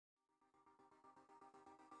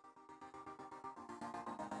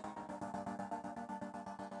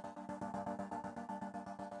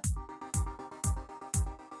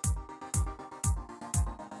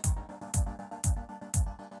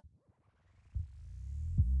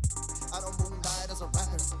I don't moonlight as a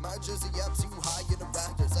rapper. My jersey up too high in the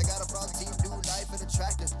rafters. I got a front team, new life and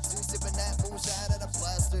attractive. Still sipping that moonshine and I'm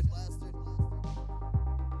plastered.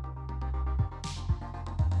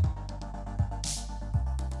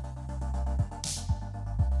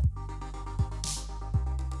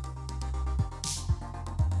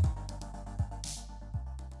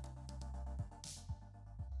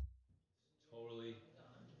 Totally,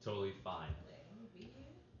 totally fine.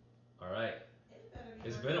 All right.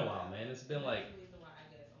 It's been a while, man. It's been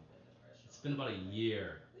about a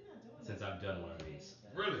year since I've done one of these.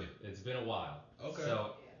 Really? It's been a while. Okay.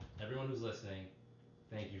 So, everyone who's listening,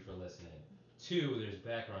 thank you for listening. Two, there's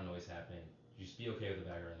background noise happening. Just be okay with the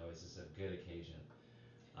background noise. It's a good occasion.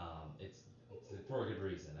 It's for a good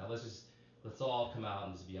reason. Now let's all come out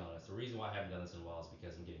and just be honest. The reason why I haven't done this in a while is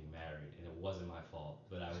because I'm getting married, and it wasn't my fault.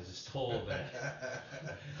 But I was just told that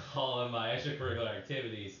all of my extracurricular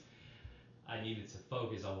activities, I needed to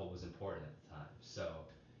focus on what was important at the time. So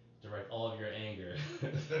direct all of your anger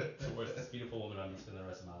towards this beautiful woman I'm going to spend the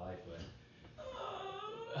rest of my life with.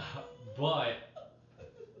 But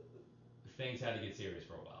things had to get serious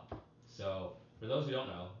for a while. So, for those who don't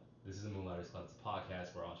know, this is a Moonlighters Club. It's a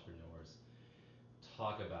podcast where entrepreneurs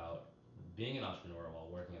talk about being an entrepreneur while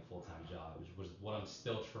working a full time job, which was what I'm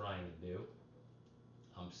still trying to do.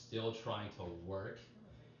 I'm still trying to work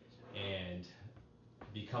and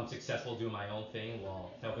become successful doing my own thing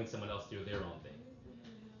while helping someone else do their own thing.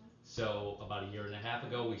 So, about a year and a half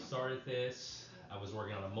ago, we started this. I was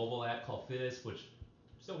working on a mobile app called This, which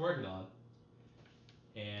I'm still working on.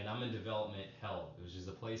 And I'm in development hell, which is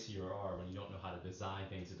a place you are when you don't know how to design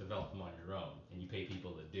things to develop them on your own, and you pay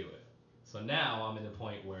people to do it. So now I'm in the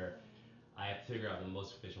point where I have to figure out the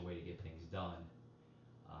most efficient way to get things done,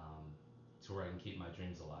 um, to where I can keep my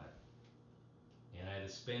dreams alive. And I had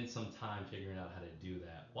to spend some time figuring out how to do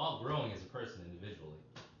that while growing as a person individually.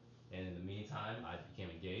 And in the meantime, I became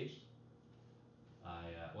engaged.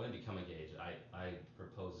 Well, I didn't become engaged. I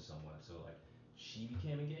proposed to someone, so like she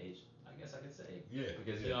became engaged. I guess I could say. Yeah.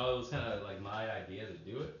 Because Yeah. it was kind of like my idea to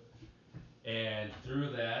do it. And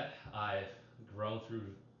through that, I've grown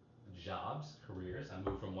through jobs, careers. I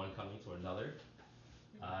moved from one company to another.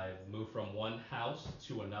 I've moved from one house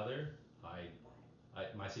to another.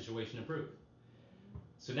 My situation improved.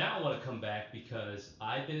 So now I want to come back because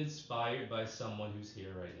I've been inspired by someone who's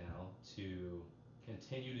here right now to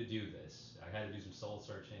continue to do this. I had to do some soul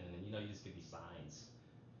searching, and then you just get these signs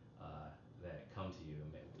that come to you.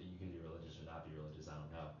 You can be religious or not be religious, I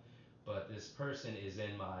don't know. But this person is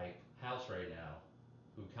in my house right now,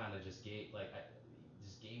 who kind of just gave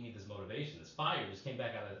me this motivation, this fire just came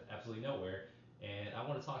back out of absolutely nowhere, and I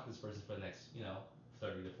want to talk to this person for the next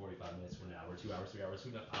 30 to 45 minutes from now, or 2 hours, 3 hours, who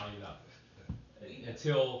knows? I don't even know.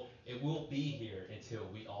 Until it will be here until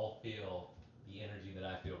we all feel the energy that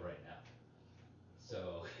I feel right now.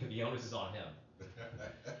 So the onus is on him.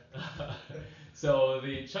 So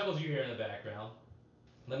the chuckles you hear in the background.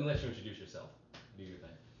 Let me let you introduce yourself. Do your thing.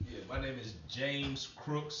 Yeah, my name is James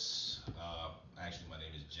Crooks. Actually, my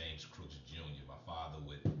name is James Crooks Jr. My father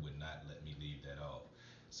would not let me leave that off.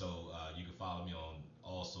 So you can follow me on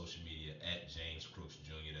all social media at James Crooks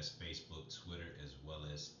Jr. That's Facebook, Twitter, as well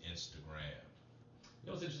as Instagram. You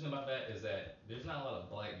know what's interesting about that is that there's not a lot of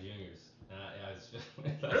black juniors.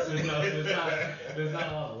 There's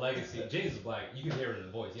not a lot of legacy. James is black. You can hear it in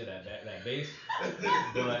the voice. Yeah, that bass.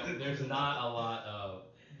 But there's not a lot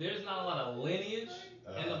of lineage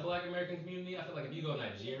in the Black American community. I feel like if you go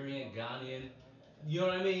Nigerian, Ghanaian, you know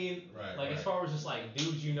what I mean? Right. Like right. as far as just like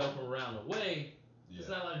dudes you know from around the way, Yeah. there's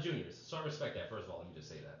not a lot of juniors. So I respect that. First of all, let me just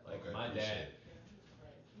say that. Like Okay, my appreciate dad,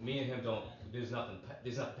 it. me and him don't. There's nothing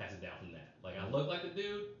passes down from that. Like I look like the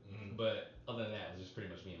dude, Mhm. but other than that, it was just pretty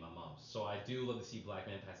much me and my mom. So I do love to see black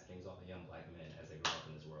men passing things off to young black men as they grow up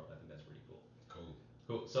in this world. I think that's pretty cool. Cool.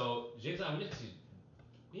 Cool. So James and I,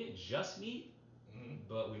 we didn't just meet, Mhm.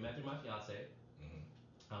 but we met through my fiance. Mhm.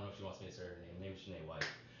 I don't know if she wants me to say her name. Her name is Shanae White.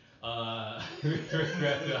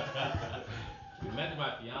 We met through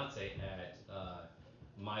my fiance at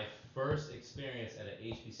my first experience at an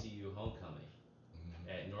HBCU homecoming Mhm.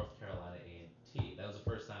 at North Carolina A&T. That was the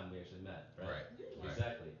first time we actually met, right? Right. Right.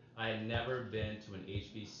 Exactly. I had never been to an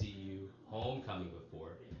HBCU homecoming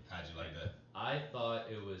before. How'd you like that? I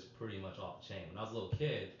thought it was pretty much off the chain. When I was a little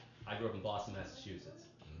kid, I grew up in Boston, Massachusetts,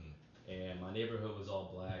 Mhm. and my neighborhood was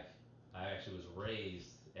all black. I actually was raised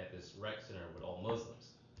at this rec center with all Muslims,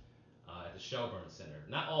 at the Shelburne Center.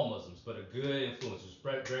 Not all Muslims, but a good influence. It was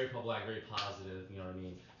very pro-black, very positive. You know what I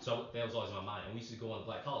mean? So that was always in my mind. And we used to go on the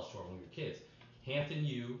black college tour when we were kids. Hampton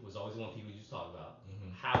U was always the one people used to talk about.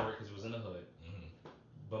 Mhm. Howard, because it was in the hood. Mhm.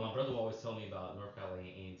 But my brother would always tell me about North Carolina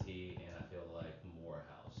A&T, and I feel like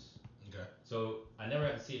Morehouse. So I never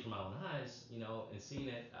had to see it from my own eyes, and seeing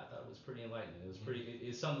it, I thought it was pretty enlightening. It was pretty.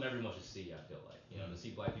 It's something everyone should see. I feel like, to see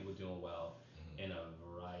black people doing well in a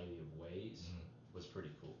variety of ways was pretty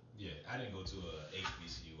cool. Yeah, I didn't go to a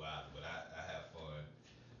HBCU either, but I have fun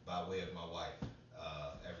by way of my wife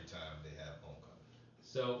every time they have homecoming.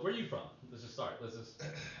 So where are you from? Let's just start. Let's just.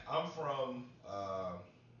 I'm from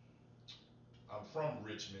I'm from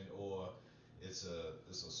Richmond, or it's a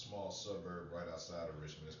small suburb right outside of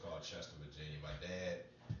Richmond. It's called Chester, Virginia. My dad,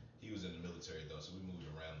 he was in the military though, so we moved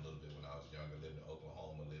around a little bit when I was younger. Lived in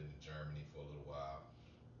Oklahoma, lived in Germany for a little while,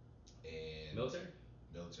 and Military?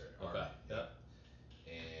 military Okay. army. Yeah. Yep.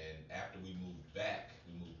 And after we moved back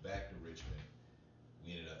to Richmond.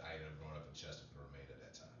 I ended up growing up in Chester for the remainder of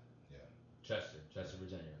that time. Yeah, Chester,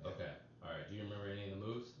 Virginia. yeah. Okay. All right. Do you remember any of the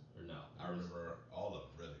moves or no? I remember all of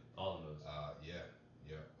them really. All the moves. Yeah,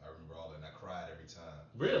 yeah. I remember all of them. I cried every time.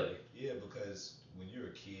 Really? Yeah, because when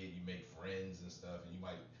you're a kid, you make friends and stuff, and you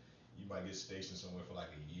might get stationed somewhere for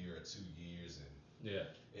like a year or 2 years, and Yeah.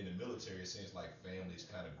 in the military, it seems like families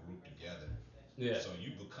kind of group together. Yeah. So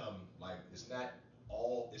you become like it's not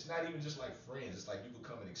even just like friends. It's like you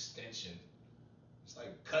become an extension. It's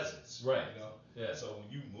like cousins, Right. you know. Yeah. So when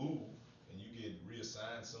you move and you get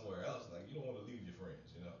reassigned somewhere else, like you don't want to leave your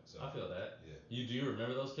friends, you know. So I feel that. yeah, Do you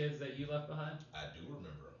remember those kids that you left behind? I do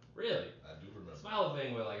remember them. Really? I do remember It's my 'em. whole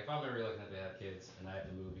thing with, like, if I'm ever looking at to have kids and I have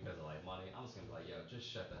to move because of like money, I'm just gonna be like, yo, just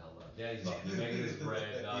shut the hell up. Daddy's about to be making his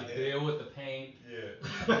bread, dog. Yeah. Deal with the pain. Yeah.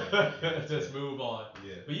 Yeah. Just move on.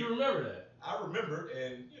 Yeah. But you remember that. I remember,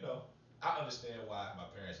 and I understand why my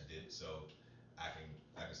parents did it. So I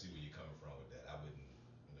can see where you're coming from with that. I wouldn't,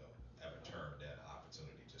 ever turn down an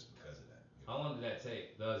opportunity just because of that. How long did that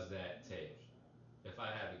take? Does that take? If I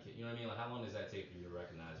have a kid, you know what I mean? Like, how long does that take for you to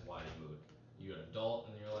recognize why you moved? You're an adult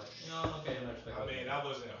and you're like, okay, I'm never I mean, I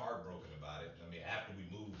wasn't heartbroken about it. I mean, after we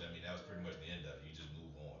moved, I mean, that was pretty much the end of it. You just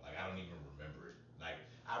move on. Like, I don't even remember it. Like,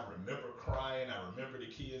 I remember crying. I remember the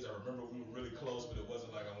kids. I remember we were really close, but it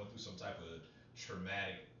wasn't like I went through some type of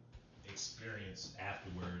traumatic experience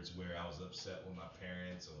afterwards where I was upset with my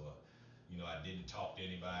parents, or, I didn't talk to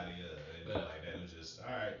anybody or anything like that. It was just, all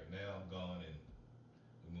right, now I'm gone, and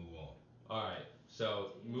we move on. All right.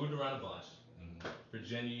 So you moved around a bunch. Mm-hmm.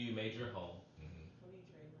 Virginia, you made your home. Mm-hmm.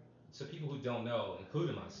 So people who don't know,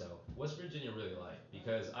 including myself, what's Virginia really like?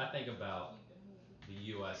 Because I think about the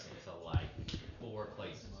U.S. into like four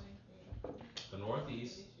places: the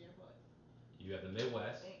Northeast, you have the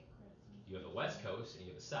Midwest, you have the West Coast, and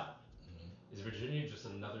you have the South. Mm-hmm. Is Virginia just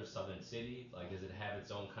another southern city? Like, does it have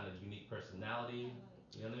its own kind of unique personality?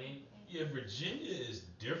 You know what I mean? Yeah, Virginia is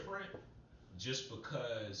different just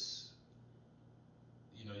because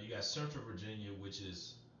you got Central Virginia, which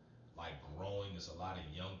is like growing. It's a lot of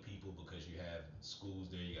young people because you have schools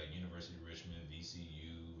there. You got University of Richmond,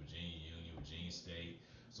 VCU, Virginia Union, Virginia State.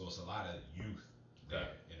 So it's a lot of youth Okay. there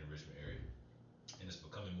in the Richmond area, and it's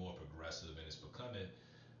becoming more progressive, and it's becoming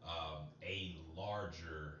a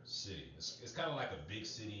larger city. It's kind of like a big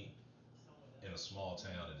city in a small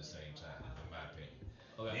town at the same time, in my opinion.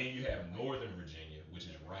 Okay. Then you have Northern Virginia, which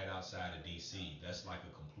is right outside of DC. That's like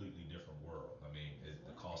a completely different world. I mean,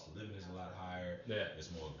 the cost of living is a lot higher. Yeah.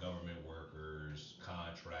 It's more government workers,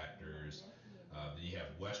 contractors. Then you have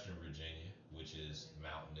Western Virginia, which is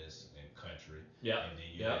mountainous and country. Yeah. And then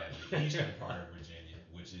you Yep. have the eastern part of Virginia,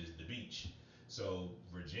 which is the beach. So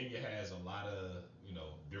Virginia has a lot of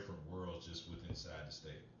different worlds just within inside the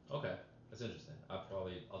state. Okay. That's interesting.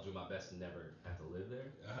 I'll do my best to never have to live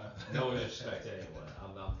there. Uh-huh. No disrespect to anyone.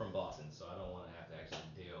 I'm from Boston, so I don't want to have to actually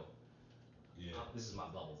deal. Yeah. This is my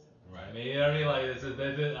bubble. Right. I mean, you know what I mean?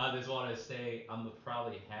 Like, I just want to stay. I'm gonna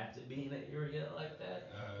probably have to be in an area like that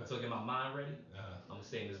until I get my mind ready. I'm gonna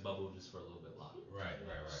stay in this bubble just for a little bit longer. Right.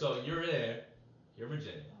 So you're there. You're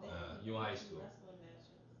Virginia. You in high school.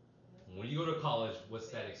 When you go to college, what's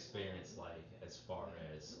that experience like as far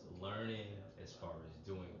as learning, as far as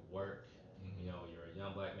doing work? Mhm. You're a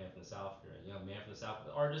young black man from the South, you're a young man from the South,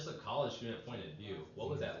 or just a college student point of view. What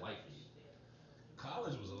was that like for you?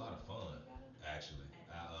 College was a lot of fun, actually.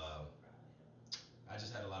 I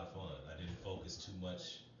just had a lot of fun. I didn't focus too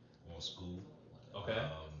much on school. Okay.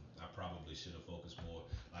 I probably should have focused more.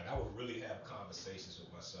 Like I would really have conversations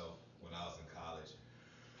with myself when I was in college,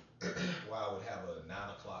 where I would have a 9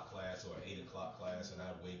 o'clock class or an 8 o'clock class, and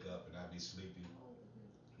I'd wake up and I'd be sleepy,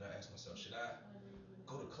 and I ask myself, should I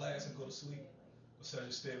go to class and go to sleep? Or should I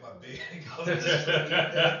just stay in my bed and go to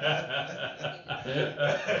sleep?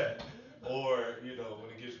 Or, when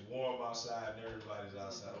it gets warm outside and everybody's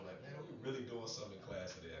outside, I'm like, man, are we really doing something in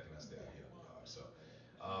class today? Or can I stay out here in the yard? So,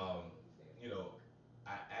 you know,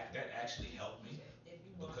 that actually helped me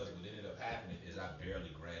because what ended up happening is I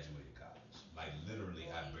barely graduated college.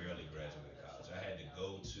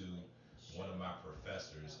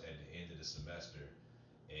 the semester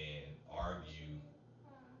and argue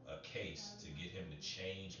a case to get him to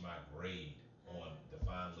change my grade on the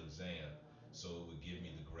final exam so it would give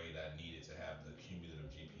me the grade I needed to have the cumulative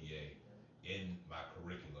GPA in my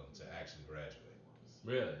curriculum to actually graduate.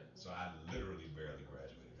 Really? So I literally barely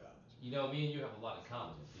graduated college. You know, me and you have a lot in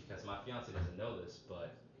common because my fiance doesn't know this,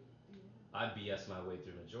 but I BS my way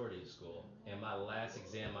through majority of school, and my last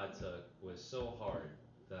exam I took was so hard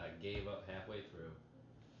that I gave up halfway through,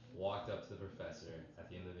 walked up to the professor at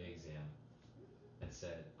the end of the exam, and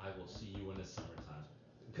said, "I will see you in the summertime,"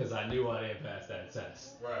 because I knew I didn't pass that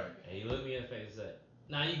test. Right. And he looked me in the face and said,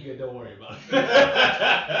 "Nah, you good. Don't worry about it."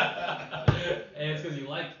 And it's because he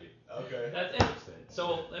liked me. Okay. That's interesting.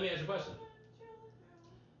 So let me ask you a question.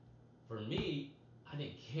 For me, I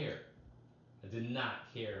didn't care. I did not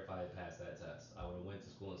care if I had passed that test. I would have went to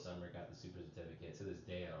school in the summer, got the super certificate. To this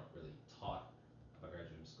day, I don't really talk about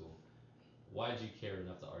graduating from school. Why did you care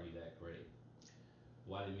enough to argue that grade?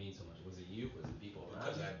 Why did it mean so much? Was it you? Was it people around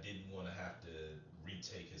Because you? I didn't want to have to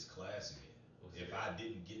retake his class again. Was If there- I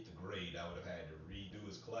didn't get the grade, I would have had to redo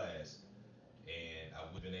his class, and I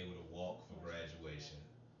would have been able to walk for graduation.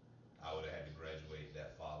 I would have had to graduate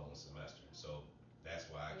that following semester. So that's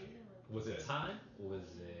why I cared. Was it Because time?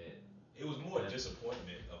 Was it? it was more Yeah.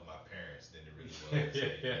 disappointment of my parents than it really was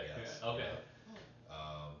anything else. Okay.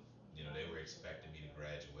 They were expecting me to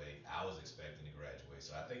graduate. I was expecting to graduate.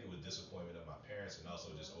 So I think it was disappointment of my parents and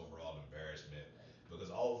also just overall embarrassment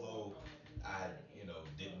because although I,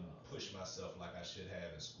 didn't push myself like I should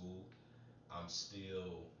have in school, I'm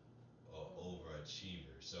still an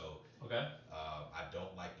overachiever. So Okay. I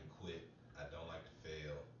don't like to quit. I don't like to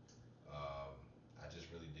fail. I just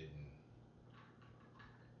really didn't.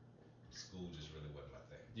 School just really wasn't my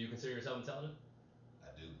thing. Do you consider yourself intelligent? I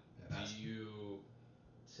do. Do you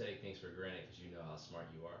take things for granted because you know how smart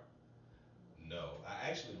you are? No, I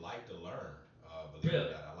actually like to learn. Believe Really? it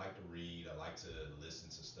or not, I like to read. I like to listen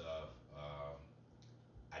to stuff.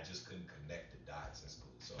 I just couldn't connect the dots in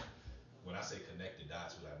school. So when I say connect the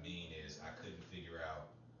dots, what I mean is I couldn't figure out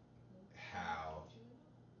how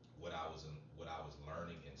what I was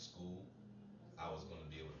learning in school I was going to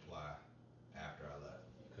be able to apply after I left.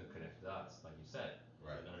 You couldn't connect the dots, like you said. You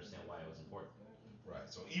Right. didn't understand why it was important. Right.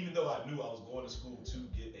 So even though I knew I was going to school to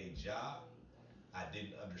get a job, I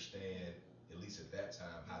didn't understand, at least at that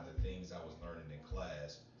time, how the things I was learning in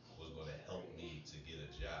class was going to help me to get a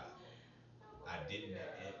job. I didn't,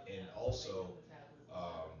 and also,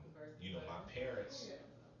 my parents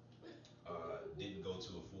didn't go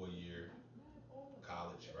to a 4 year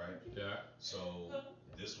college, right? Yeah. So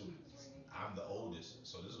this was, I'm the oldest,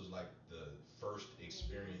 so this was like the first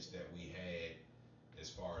experience that we had as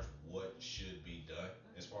far as what should be done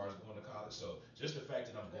as far as going to college. So just the fact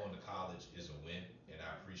that I'm going to college is a win, and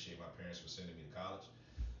I appreciate my parents for sending me to college.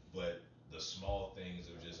 But the small things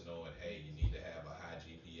of just knowing, hey, you need to have a high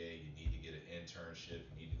GPA, you need to get an internship,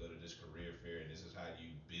 you need to go to this career fair, and this is how you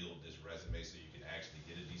build this resume so you can actually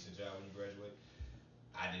get a decent job when you graduate.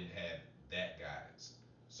 I didn't have that guidance.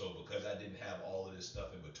 So because I didn't have all of this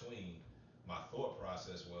stuff in between, my thought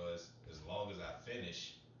process was as long as I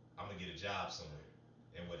finish, I'm gonna get a job somewhere.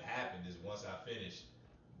 And what happened is once I finished,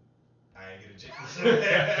 I ain't get a job.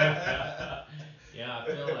 Yeah, I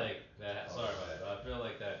feel like that. Oh, Sorry about man. that. I feel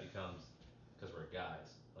like that becomes because we're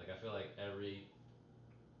guys. Like I feel like every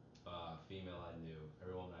female I knew,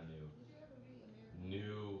 every woman I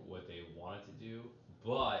knew what they wanted to do,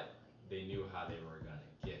 but they knew how they were gonna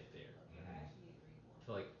get there. I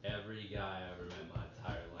feel like every guy I ever met in my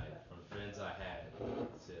entire life, from friends I had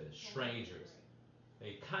to strangers,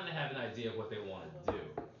 they kind of have an idea of what they want to do.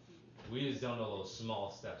 We just don't know those small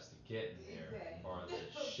steps to get in there or the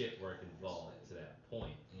shit work involved to that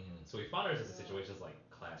point. Mhm. So we found ourselves in situations like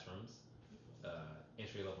classrooms,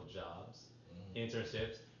 entry level jobs, Mhm.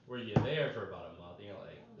 internships, where you're there for about a month and you're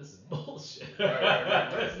like, this is bullshit.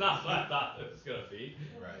 Right. It's not what I thought it was gonna be.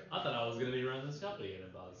 Right. I thought I was gonna be running this company in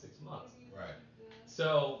about 6 months. Right.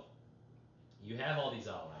 So you have all these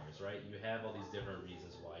outliers, right? You have all these different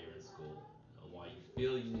reasons why you're in school, why you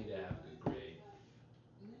feel you need to have a good grade.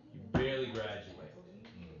 You barely graduate,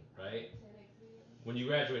 Mm. right? When you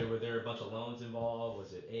graduated, were there a bunch of loans involved?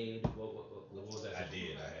 Was it aid? What was that I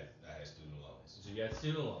situation? did. I had student loans. So you had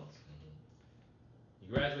student loans. Mhm. You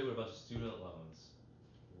graduated with a bunch of student loans.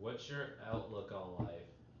 What's your outlook on life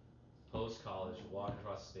post college? Walking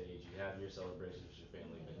across the stage, you have your celebrations with your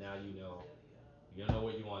family, but now you don't know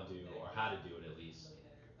what you want to do or how to do it at least,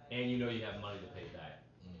 and you know you have money to pay back.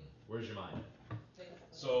 Mm. Where's your mind at?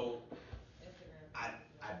 So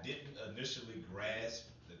I didn't initially grasp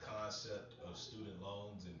the concept of student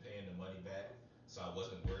loans and paying the money back, so I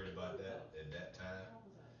wasn't worried about that at that time.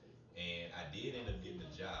 And I did end up getting a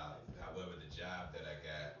job. However, the job that I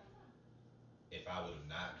got, if I would have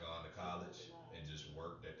not gone to college and just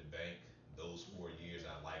worked at the bank, those 4 years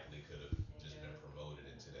I likely could have just been promoted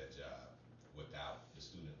into that job without the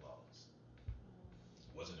student loans.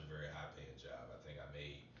 Wasn't a very high paying job. I think I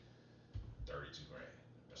made 32 grand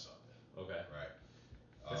or something, Okay. right?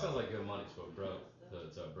 That sounds like good money to a broke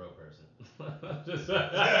to a broke person. Just uh,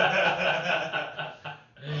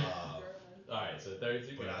 all right, so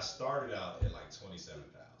 32 but grand. I started out at like 27,000.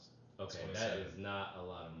 Okay, that 27. is not a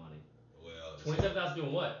lot of money. Well, 27,000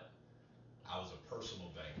 doing what? I was a personal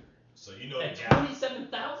banker. So you know the At guy.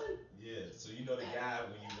 27,000? Yeah. So you know the guy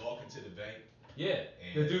when you walk into the bank Yeah.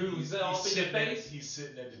 and The dude who's all in your face. he's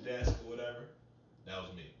sitting at the desk or whatever. That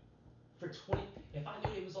was me. For 20, if I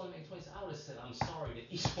knew it was only making 20, I would have said I'm sorry to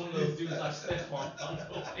each one of those dudes I spent on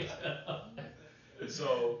the way up.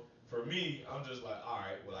 So for me, I'm just like, all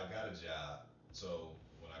right, well I got a job. So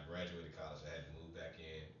when I graduated college, I had to move back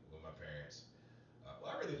in with my parents. Well,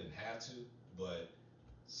 I really didn't have to, but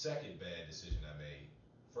second bad decision I made.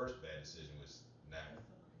 First bad decision was not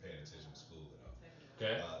paying attention to school at all.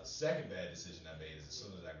 Okay. Second bad decision I made is as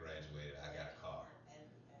soon as I graduated, I got a car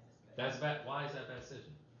That's bad. Why is that a bad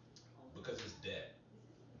decision? because it's debt,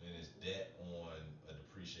 and it's debt on a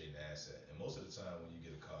depreciating asset. And most of the time, when you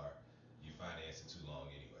get a car, you finance it too long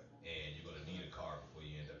anyway, and you're gonna need a car before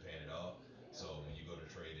you end up paying it off. So when you go to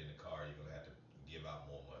trade in the car, you're gonna have to give out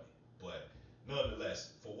more money. But nonetheless,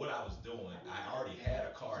 for what I was doing, I already had a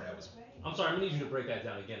car that was. I'm sorry. I'm gonna need you to break that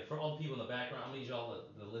down again for all the people in the background. I'm gonna need y'all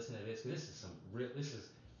to listen to this because this is some real. This is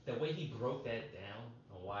the way he broke that down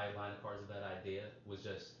on why buying a car is a bad idea was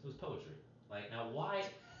just it was poetry. Like now,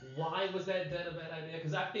 why was that debt a bad idea?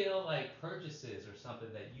 Because I feel like purchases are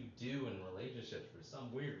something that you do in relationships for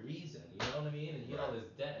some weird reason. You know what I mean? And you get all Right. this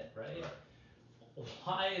debt, right? Right.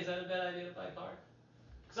 Why is that a bad idea to buy a car?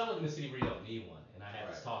 Because I'm looking to see where you don't need one, and I had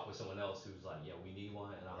this Right. talk with someone else who's like, "Yeah, we need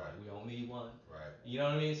one," and I'm Right. like, "We don't need one." Right. You know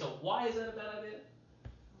what I mean? So why is that a bad idea?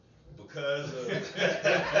 Because of.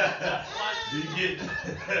 Why? Do you get?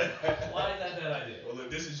 Why is that a bad idea? Well, look,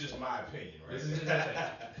 this is just my opinion, right? This is just your opinion.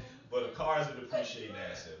 But a car is a depreciating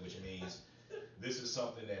asset, which means this is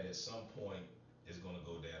something that at some point is going to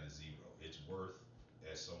go down to zero. Its worth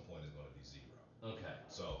at some point is going to be zero. Okay.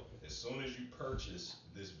 So as soon as you purchase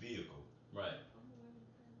this vehicle, Right.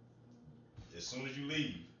 as soon as you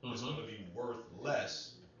leave, it's Mhm. going to be worth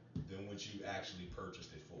less than what you actually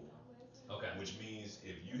purchased it for. Okay. Which means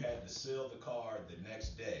if you had to sell the car the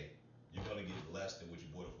next day, you're going to get less than what you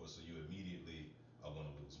bought it for, so you immediately are going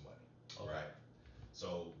to lose money, Okay. right?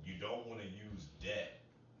 So you don't want to use debt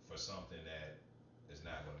for something that is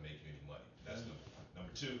not going to make you any money. That's number one.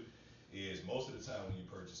 Number two is most of the time when you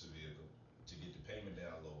purchase a vehicle, to get the payment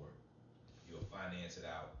down lower, you'll finance it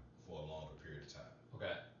out for a longer period of time.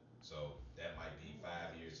 Okay. So that might be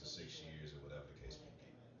 5 years or 6 years or whatever the case may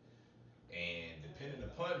be. And depending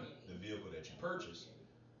upon the vehicle that you purchase,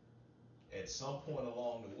 at some point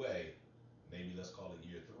along the way, maybe let's call it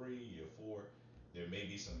year 3, year 4, there may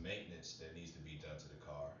be some maintenance that needs to be done to the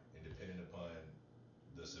car. And depending upon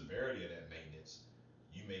the severity of that maintenance,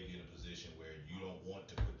 you may be in a position where you don't want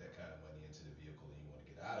to put that kind of money into the vehicle and you want to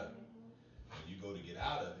get out of it. When you go to get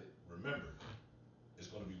out of it, remember, it's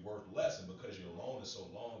going to be worth less. And because your loan is so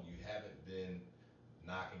long, you haven't been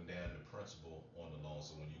knocking down the principal on the loan.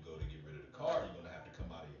 So when you go to get rid of the car, you're going to have to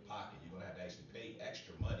come out of your pocket. You're going to have to actually pay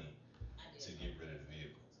extra money to get rid of the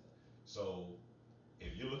vehicle. So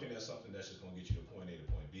if you're looking at something that's just going to get you to point A to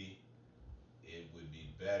point B, it would be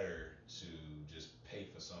better to just pay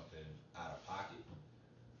for something out of pocket,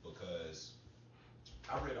 because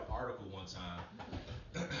I read an article one time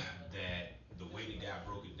that the way the guy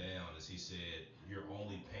broke it down is he said you're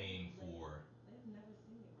only paying for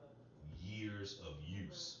years of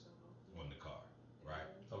use on the car, right?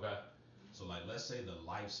 Okay. So like let's say the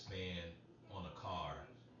lifespan on a car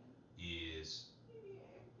is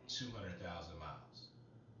 200,000 miles,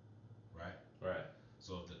 right? Right.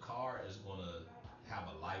 So if the car is going to have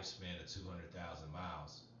a lifespan of 200,000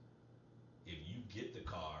 miles, if you get the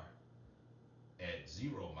car at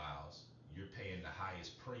 0 miles, you're paying the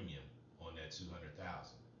highest premium on that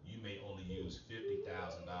 200,000. You may only use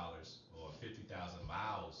 $50,000 or 50,000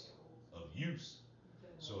 miles of use.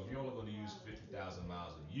 So if you're only going to use 50,000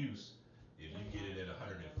 miles of use, if you get it at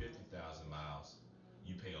 150,000 miles,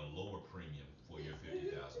 you pay a lower premium for your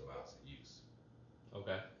 50,000 miles of use.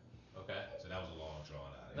 Okay. Okay. So that was a long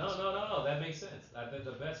drawn out No, answer. no, no, no. That makes sense.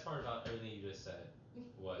 The best part about everything you just said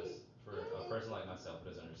was for a person like myself who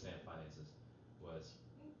doesn't understand finances was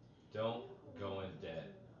don't go in debt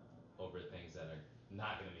over things that are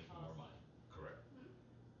not going to make you more money. Correct.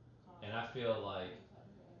 And I feel like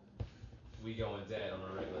we go in debt on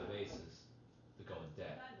a regular basis to go in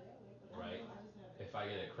debt, right? If I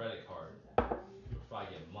get a credit card or if I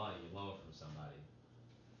get money, a loan from somebody,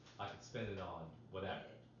 I could spend it on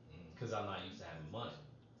whatever Mm. because I'm not used to having money.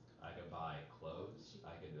 I could buy clothes.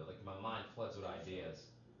 I could like my mind floods with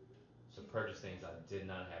ideas to purchase things I did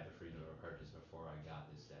not have the freedom to purchase before I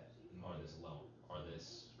got this debt or Mm. this loan or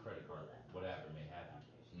this credit card, whatever it may have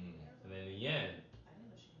you. Mm. And then in the end,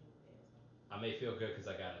 I may feel good because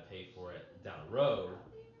I got to pay for it down the road,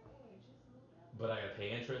 but I got to pay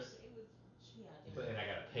interest, but and I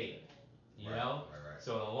got to pay it. You Right, know? right, right.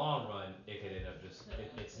 So in the long run, it could end up just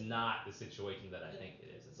it's not the situation that I think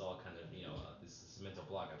it is. It's all kind of this mental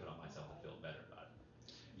block I put on myself to feel better about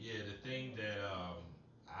it. Yeah, the thing that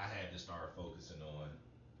I had to start focusing on,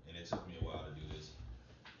 and it took me a while to do this,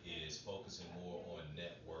 is focusing more on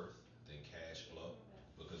net worth than cash flow.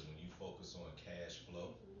 Because when you focus on cash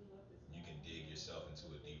flow, you can dig yourself into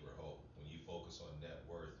a deeper hole. When you focus on net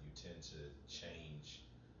worth, you tend to change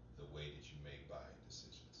the way that you make buying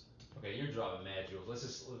decisions. Okay, you're dropping mad jewels. Let's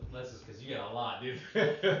just because you got a lot, dude.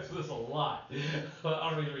 There's a lot. I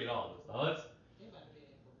don't need to read all of this. Now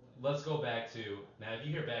let's go back to now. If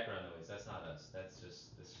you hear background noise, that's not us. That's just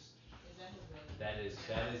that is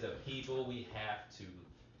the people we have to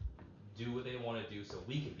do what they want to do so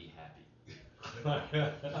we can be happy.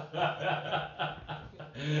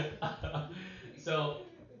 So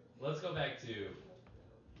let's go back to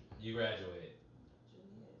you graduate,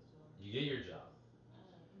 you get your job.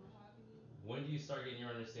 When do you start getting your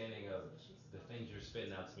understanding of the things you're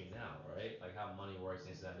spitting out to me now, right? Like how money works,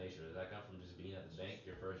 things of that nature. Does that come from just being at the bank,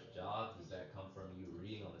 your first job? Does that come from you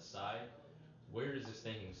reading on the side? Where does this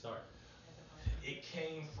thinking start? It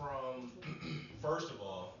came from, first of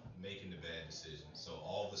all, making the bad decisions. So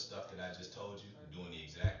all the stuff that I just told you, doing the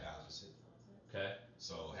exact opposite. Okay.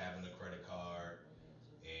 So having a credit card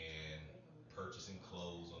and purchasing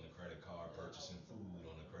clothes on the credit card, purchasing food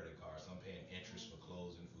on the credit card. So I'm paying interest for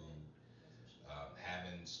clothes and food.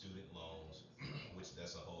 Having student loans, which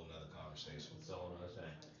that's a whole nother conversation It's a whole other thing.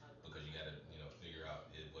 because you got to figure out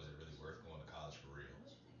was it really worth going to college for real,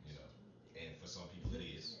 you know, and for some people it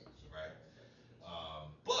is, right?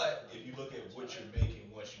 But if you look at what you're making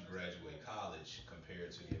once you graduate college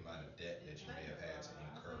compared to the amount of debt that you may have had to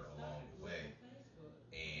incur along the way,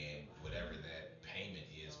 and whatever that payment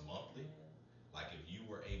is monthly, like if you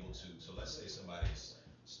were able to, so let's say somebody's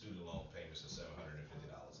student loan payments are $750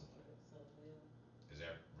 a month. Is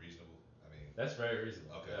that reasonable? I mean, That's very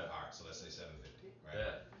reasonable. okay, Yeah. all right. So let's say 750, right?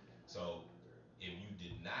 Yeah. So if you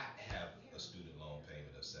did not have a student loan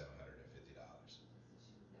payment of $750,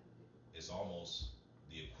 it's almost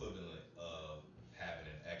the equivalent of having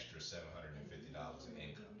an extra $750 in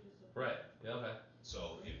income. Right. Yeah. Okay.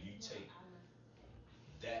 So if you take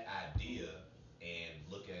that idea and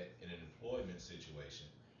look at in an employment situation,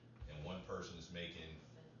 and one person is making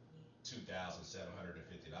 $2,750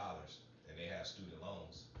 and they have student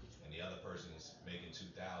loans, and the other person's making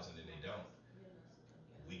 2,000 and they don't,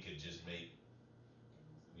 we could just make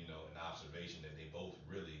an observation that they both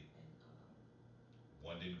really,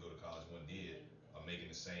 one didn't go to college, one did, are making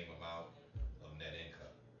the same amount of net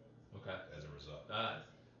income Okay. as a result. Alright.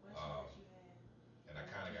 Um, and I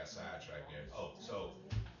kind of got sidetracked there. Oh, so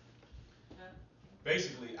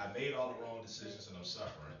basically, I made all the wrong decisions and I'm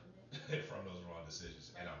suffering from those wrong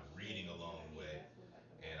decisions. And I'm reading along the way.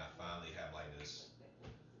 And I finally have like this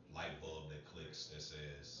light bulb that clicks that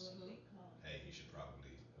says, hey, you should probably,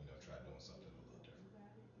 try doing something a little different.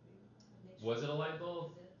 Was it a light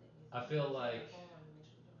bulb? I feel like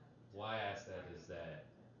why I asked that is that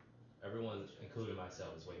everyone, including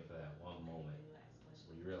myself, is waiting for that one moment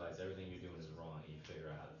where you realize everything you're doing is wrong and you figure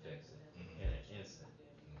out how to fix it Mm-hmm. in an instant,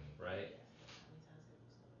 Mm-hmm. right?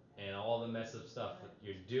 And all the messed up stuff that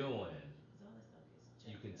you're doing,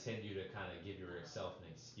 you continue to kind of give yourself an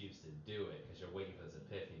excuse to do it because you're waiting for this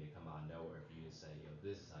epiphany to come out of nowhere for you to say, yo,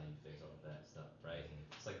 this is how you fix all of that stuff, right?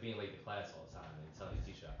 Mm-hmm. It's like being late to class all the time and telling your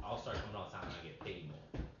teacher, I'll start coming on time and I get paid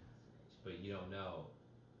more. But you don't know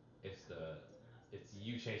it's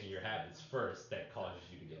you changing your habits first that causes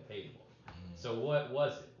you to get paid more. Mm-hmm. So what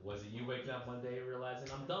was it? Was it you waking up one day and realizing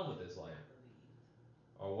I'm done with this life?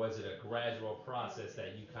 Or was it a gradual process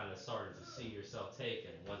that you kind of started to see yourself take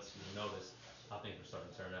and once you noticed how things were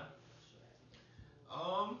starting to turn out?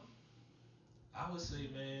 Um, I would say,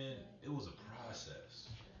 man, it was a process.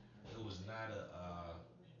 It was not a.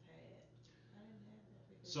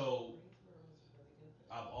 So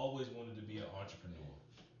I've always wanted to be an entrepreneur,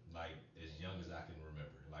 like as young as I can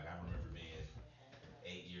remember. Like I remember being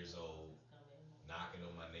 8 years old, knocking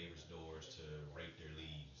on my neighbors' doors to rake their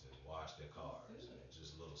leaves and wash their cars and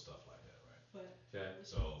just little stuff like that, right? Okay.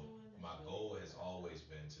 So my goal has always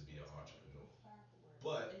been to be an entrepreneur.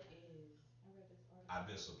 But I've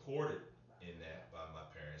been supported in that by my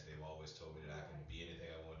parents. They've always told me that I can be anything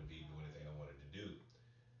I wanted to be, do anything I wanted to do.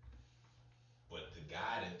 But the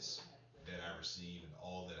guidance that I receive and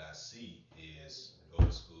all that I see is go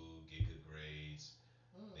to school, get good grades,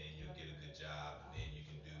 then you'll get a good job, and then you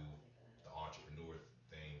can do the entrepreneur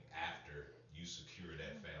thing after you secure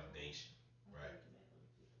that foundation, right?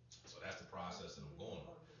 So that's the process that I'm going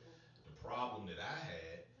on. The problem that I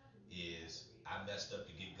had is I messed up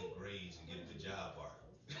the get good grades and get a good job part.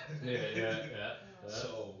 Yeah, yeah, yeah, yeah.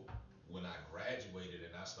 So when I graduated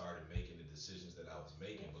and I started making the decisions that I was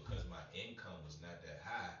making because my income was not that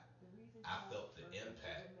high, I felt the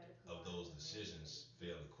impact of those decisions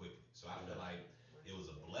fairly quickly. So I felt like it was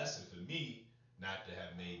a blessing for me not to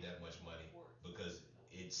have made that much money because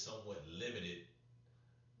it somewhat limited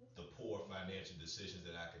the poor financial decisions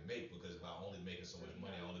that I can make because by only making so much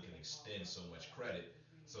money, I only can extend so much credit.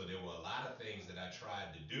 So there were a lot of things that I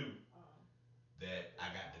tried to do that I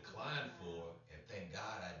got declined for, and thank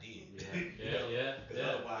God I did. Yeah, You yeah, know, yeah, because yeah.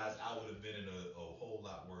 otherwise I would have been in a whole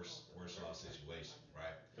lot worse off situation,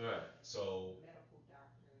 right? All right. So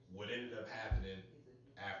what ended up happening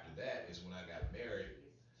after that is when I got married,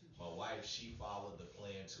 my wife she followed the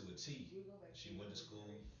plan to a T. She went to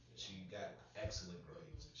school, she got excellent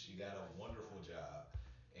grades, she got a wonderful job,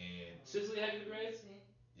 and Cicely had good grades.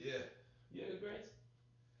 yeah, You had good grades.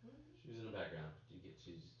 She was in the background.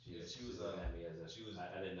 yeah, She's looking at me as if she was.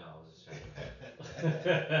 I didn't know. I was just trying to.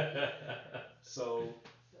 So,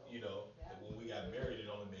 when we got married, it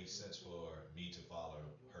only makes sense for me to follow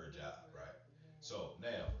her job, right? So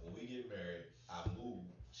now, when we get married, I move.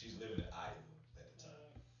 She's living in Iowa at the time,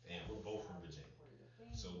 and we're both from Virginia.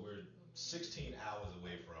 So we're 16 hours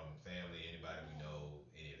away from family, anybody we know,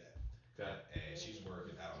 any of that. Okay. And she's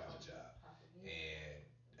working. I don't have a job. And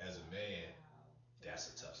as a man, that's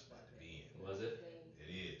a tough spot to be in. Was it? It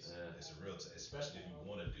is. Yeah. It's a real, especially if you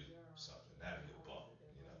want to do something, not if you're a bum.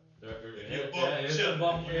 You know, if you're a Yeah, bum, yeah, you there's some chilling,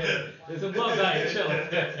 bums. you Yeah, living. there's some bums out here chilling.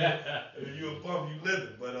 If you're a bum, you living.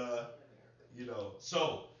 But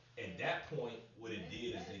so at that point, what it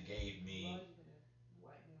did is it gave me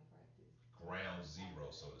ground zero,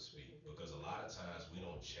 so to speak, because a lot of times we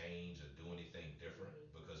don't change or do anything different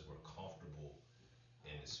because we're comfortable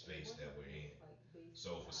in the space that we're in.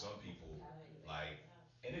 So for some people, like,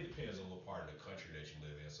 and it depends on what part of the country that you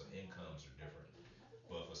live in. So incomes are different.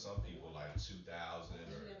 But for some people, like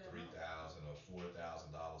 2,000 or 3,000 or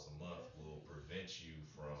 $4,000 a month will prevent you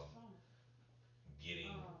from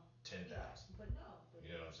getting 10,000.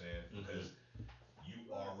 You know what I'm saying? Mhm. Because you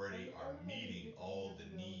already are meeting all the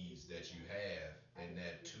needs that you have in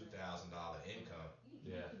that $2,000 income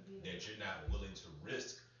Yeah. that you're not willing to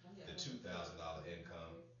risk the $2,000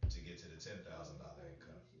 income to get to the $10,000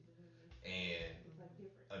 income. And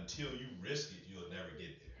until you risk it, you'll never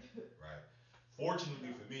get there, right?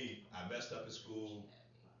 Fortunately for me, I messed up in school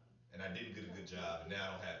and I didn't get a good job, and now I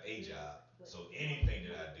don't have a job. So anything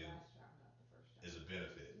that I do is a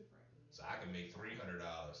benefit. So I can make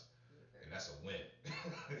 $300, and that's a win.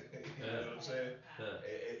 You Yeah. know what I'm saying? Yeah.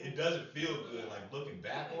 It doesn't feel good. Like looking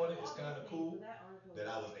back on it, it's kind of cool that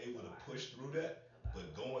I was able to push through that.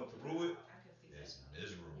 But going through it is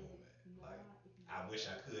miserable, man. Like I wish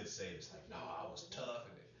I could say this. Like no, I was tough,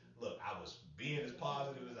 and look, I was being as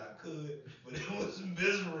positive as I could, but it was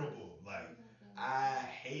miserable. Like I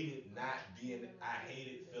hated not being. I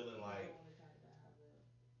hated feeling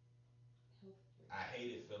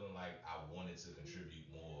like I wanted to contribute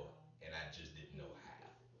more, and I just didn't know how.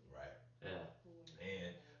 Right. Yeah.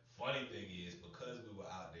 And funny thing is, because we were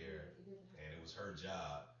out there, and it was her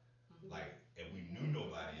job, like, and we knew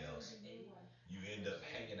nobody else, you end up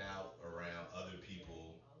hanging out around other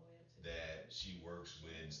people that she works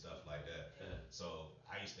with and stuff like that. Yeah. So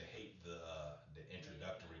I used to hate the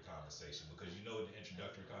introductory conversation because you know what the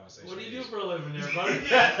introductory What conversation do you do is. for a living there, buddy?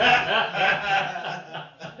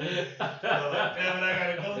 Like, damn it, I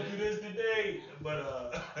gotta go through this today.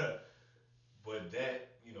 But that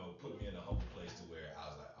put me in a humble place to where I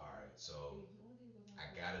was like, all right, so I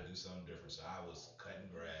gotta do something different. So I was cutting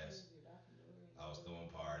grass, I was throwing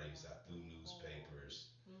parties, I threw newspapers.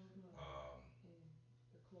 Um,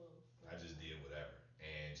 I just did whatever,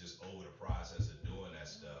 and just over the process of doing that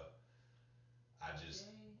stuff, I just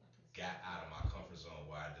got out of my comfort zone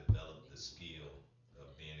where I developed the skill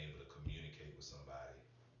of being able to communicate with somebody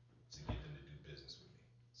to get them to do business with me.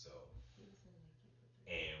 So,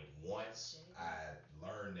 and once I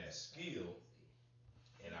learned that skill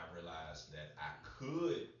and I realized that I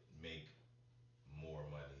could make more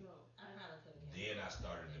money, then I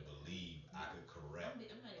started to believe I could correct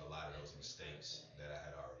a lot of those mistakes that I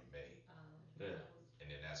had already made.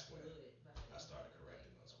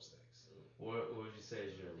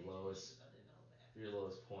 your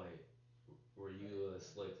lowest point, were you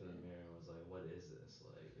looked in the mirror and was like, "What is this?"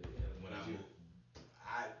 Like, you know, When did I you? moved,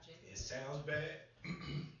 I it sounds bad,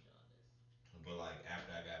 but like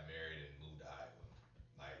after I got married and moved to Iowa,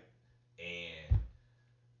 like, and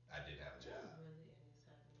I didn't have a job.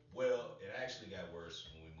 Well, it actually got worse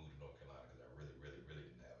when we moved to North Carolina because I really, really, really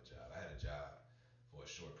didn't have a job. I had a job for a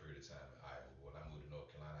short period of time in Iowa, but when I moved to North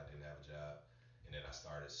Carolina, I didn't have a job. And then I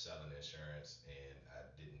started selling insurance, and I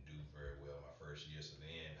didn't do very well my first year. So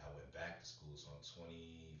then I went back to school. So I'm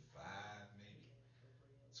 25, maybe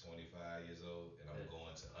 25 years old, and I'm Yeah.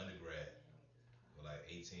 going to undergrad with like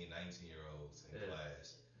 18, 19-year olds in Yeah.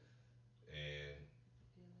 class, and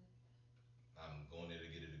I'm going there to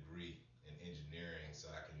get a degree in engineering so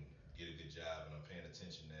I can get a good job, and I'm paying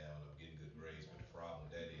attention now, and I'm getting good grades. But the problem with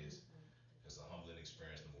that is it's a humbling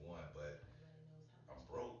experience, number one, but I'm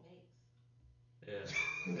broke. Yeah.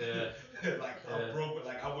 Yeah. Like I'm Yeah. broke, but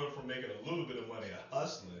like I went from making a little bit of money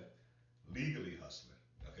hustling, legally hustling,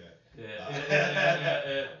 okay, Yeah. uh, Yeah. Yeah. Yeah.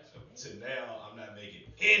 Yeah. to now I'm not making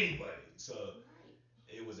any money. So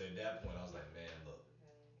it was at that point I was like, man, look,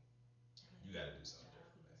 you got to do something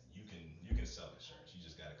different, man. You can sell insurance. You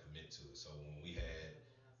just got to commit to it. So when we had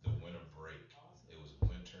the winter break, it was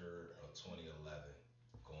winter of 2011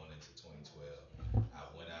 going into 2012. I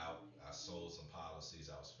went out, I sold some policies.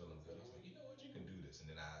 I was feeling good. I was like, you know what, you can do this. And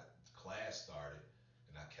then class started,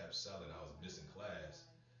 and I kept selling. I was missing class,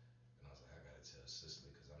 and I was like, I got to tell Cicely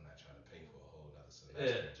because I'm not trying to pay for a whole another semester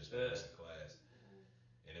Yeah. and just be Yeah. missing class.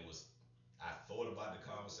 And it was I thought about the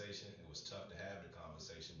conversation. It was tough to have the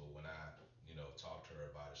conversation, but when I, talked to her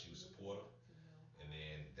about it, she was supportive. And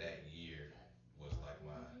then that year was like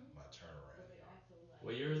my turnaround year,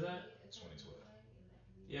 What year was that? 2012.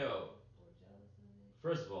 Yo,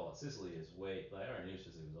 first of all, Sicily is way like I already knew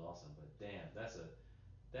Sicily was awesome, but damn,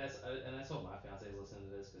 and that's what my fiance is listening to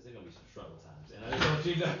this because they're gonna be some struggle times, and I just want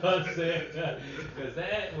you to understand because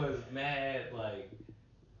that was mad like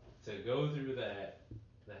to go through that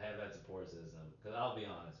to have that support system. Because I'll be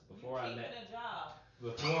honest, before I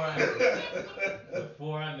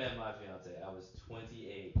before I met my fiance, I was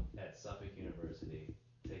 28 at Suffolk University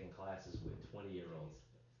taking classes with 20-year-olds,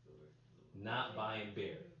 not buying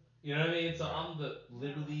beer. You know what I mean? So Right. I'm the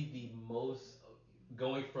literally the most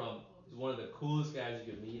going from one of the coolest guys you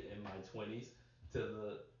could meet in my 20s to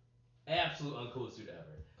the absolute uncoolest dude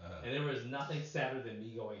ever. Uh-huh. And there was nothing sadder than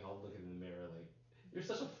me going home looking in the mirror like, you're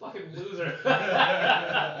such a fucking loser.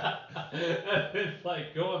 And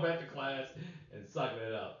like going back to class and sucking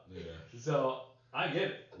it up. Yeah. So I get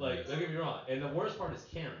it. Like, Yeah. don't get me wrong. And the worst part is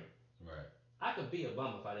caring. Right. I could be a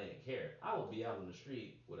bum if I didn't care. I would be out on the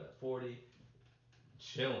street with a 40,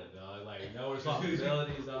 chilling, dog. Like, no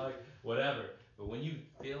responsibilities, dog. Whatever. But when you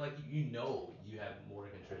feel like you have more to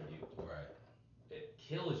contribute, Right. it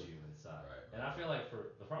kills you inside. Right. And I feel like for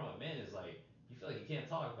the problem with men is like, you feel like you can't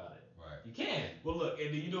talk about it. Right. You can. Well, look,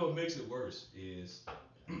 and you know what makes it worse is,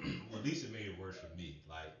 well, at least it made it worse for me.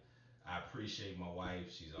 Like, I appreciate my wife;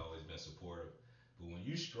 she's always been supportive. But when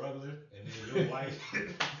you struggling, and then your wife,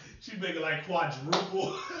 she's making like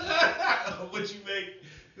quadruple what you make,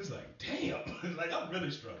 it's like, damn, like I'm really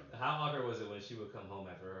struggling. How awkward was it when she would come home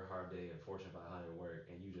after her hard day at Fortune 500 work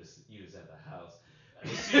and you just at the house?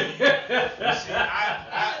 You see,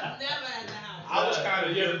 I was kind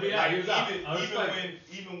of Yeah, yeah, like he was out.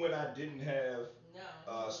 even when I didn't have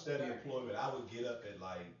steady employment, I would get up at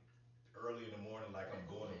like early in the morning, like I'm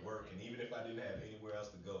going to work, and even if I didn't have anywhere else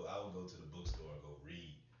to go, I would go to the bookstore and go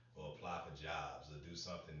read or apply for jobs or do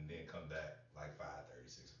something, and then come back like 5:30,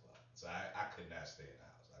 6 o'clock. So I could not stay in the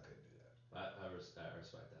house. I couldn't do that. I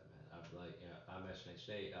respect that, man. I'm like, I mentioned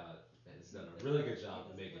Sinead has done a really good job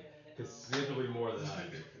of making considerably more than I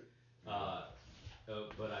do. Uh,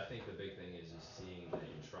 but I think the big thing is just seeing that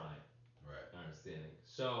you're trying, Right. understanding.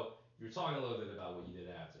 So you're talking a little bit about what you did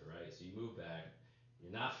after, right? So you move back,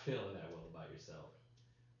 you're not feeling that well about yourself.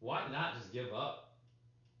 Why not just give up?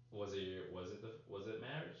 Was it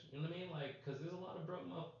marriage? You know what I mean? Like, cause there's a lot of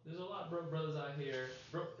broke brothers out here,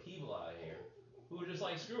 broke people out here, who are just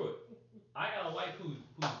like, screw it. I got a wife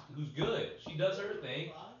who's good. She does her thing.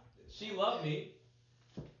 She loved me.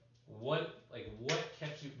 What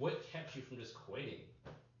kept you from just quitting?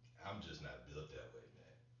 I'm just not built that way,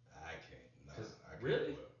 man. I can't. Nah, Cause I can't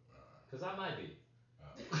really? quit. Cause I might be.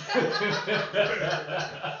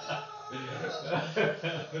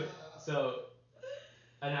 So,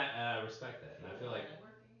 and I respect that, and I feel like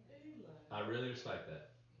I really respect that.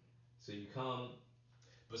 So you come,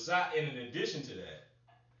 And in addition to that,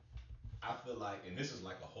 I feel like, and this is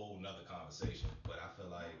like a whole nother conversation, but I feel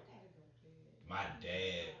like my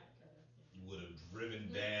dad would have driven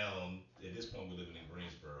down. At this point, we're living in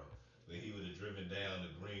Greensboro. But he would have driven down to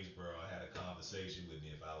Greensboro and had a conversation with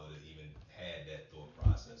me if I would have even had that thought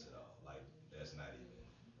process at all. Like that's not even.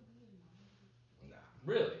 Nah,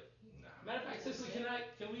 Really? nah. Matter of fact, Cicely, can I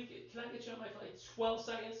get you on my for like 12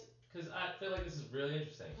 seconds? Because I feel like this is really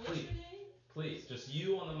interesting. What Please, you need? please, just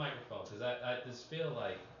you on the microphone, because I just feel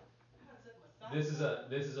like I took my socks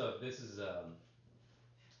off. this is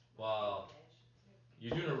well,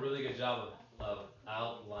 you're doing a really good job of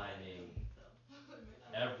outlining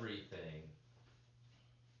everything.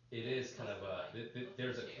 It is kind of a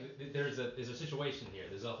there's a situation here.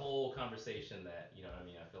 There's a whole conversation that you know what I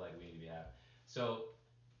mean. I feel like we need to be having. So,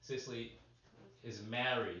 Cicely is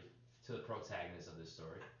married to the protagonist of this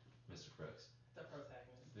story, Mr. Crooks. The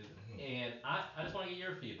protagonist. And I just want to get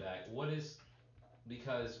your feedback. What is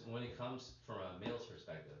because when it comes from a male's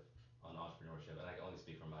perspective on entrepreneurship, and I can only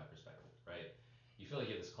speak from my perspective, right? You feel like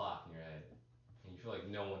you have this clock in your head, and you feel like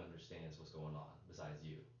no one understands what's going on besides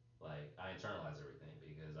you. Like I internalize everything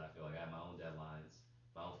because I feel like I have my own deadlines,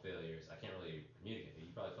 my own failures. I can't really communicate.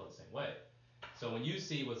 You probably felt the same way. So when you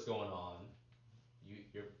see what's going on,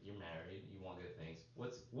 you're married. You want good things.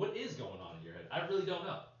 What is going on in your head? I really don't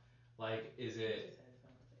know. Like, is We it just had this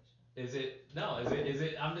conversation. is it no? Is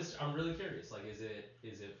it? I'm really curious. Like, is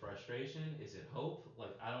it frustration? Is it hope?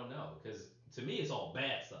 Like, I don't know. Because to me, it's all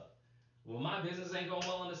bad stuff. When my business ain't going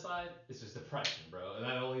well on the side, it's just depression, bro. And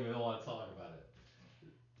I don't even want to talk about it.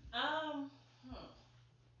 Um, hmm.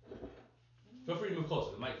 Feel free to move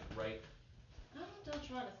closer. The mic right. I'm still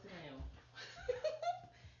trying to sit down.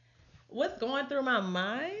 What's going through my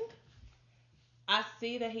mind? I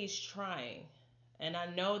see that he's trying. And I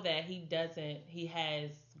know that he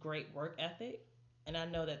has great work ethic. And I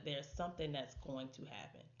know that there's something that's going to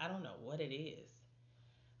happen. I don't know what it is,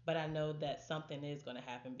 but I know that something is going to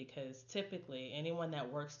happen because typically anyone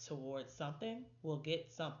that works towards something will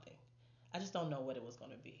get something. I just don't know what it was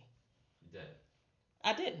going to be. You dead.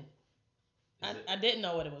 I didn't. I didn't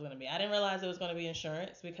know what it was going to be. I didn't realize it was going to be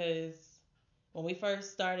insurance because when we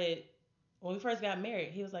first started, when we first got married,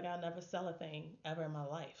 he was like, I'll never sell a thing ever in my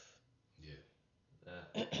life.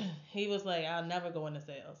 Yeah. He was like, I'll never go into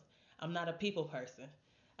sales. I'm not a people person.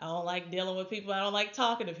 I don't like dealing with people. I don't like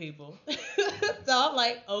talking to people. So I'm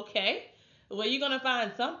like, okay, well, you're going to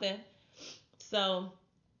find something. So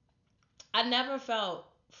I never felt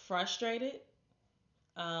frustrated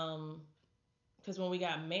because when we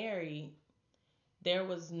got married, we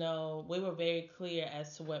were very clear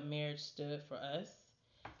as to what marriage stood for us.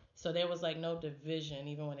 So there was like no division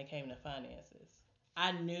even when it came to finances.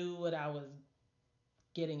 I knew what I was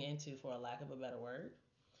getting into, for a lack of a better word.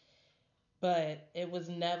 But it was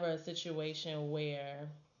never a situation where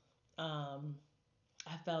um,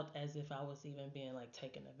 I felt as if I was even being like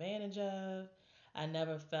taken advantage of. I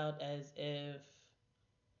never felt as if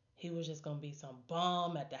he was just gonna be some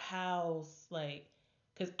bum at the house, like,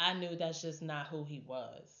 because I knew that's just not who he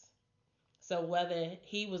was. So whether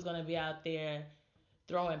he was gonna be out there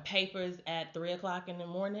throwing papers at 3 o'clock in the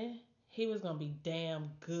morning, he was gonna be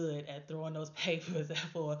damn good at throwing those papers at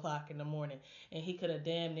 4 o'clock in the morning, and he could have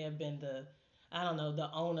damn near been I don't know,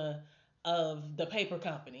 the owner of the paper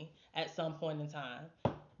company at some point in time.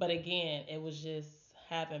 But again, it was just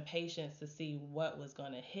having patience to see what was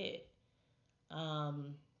gonna hit.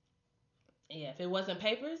 Um, yeah, if it wasn't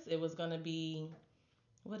papers, it was gonna be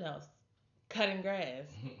what else? Cutting grass.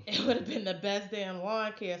 It would have been the best damn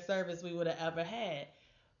lawn care service we would have ever had.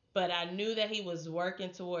 But I knew that he was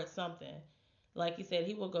working towards something. Like you said,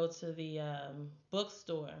 he will go to the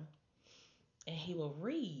bookstore and he will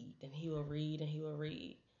read and he will read and he will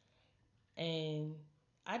read. And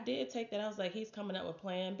I did take that. I was like, he's coming up with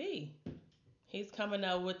plan B. He's coming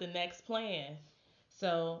up with the next plan.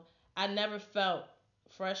 So I never felt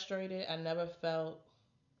frustrated. I never felt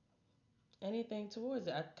anything towards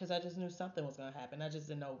it because I just knew something was going to happen. I just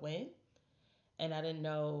didn't know when, and I didn't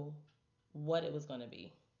know what it was going to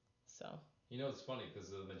be. So. You know, it's funny because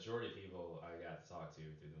the majority of people I got to talk to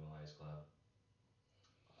through the Millionaires Club,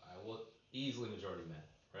 I will easily majority men,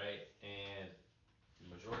 right? And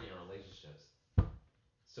majority in relationships.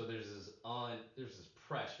 So there's this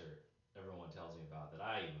pressure everyone tells me about that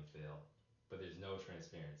I even feel, but there's no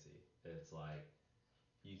transparency. It's like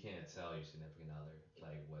you can't tell your significant other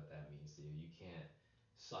like what that means to you. You can't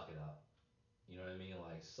suck it up. You know what I mean?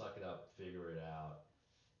 Like suck it up, figure it out,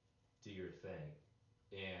 do your thing.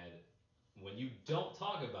 And when you don't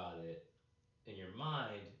talk about it in your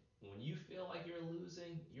mind, when you feel like you're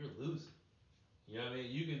losing, you're losing. You know what I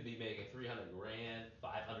mean? You could be making 300 grand,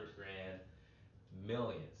 500 grand,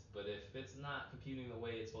 millions. But if it's not computing the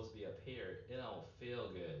way it's supposed to be up here, it don't feel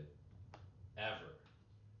good ever.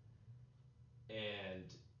 And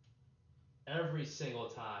every single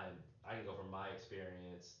time I can go from my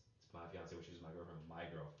experience to my fiance, when she was my girlfriend, my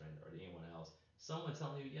girlfriend, or to anyone else. Someone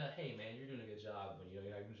telling you, yeah, hey man, you're doing a good job when you know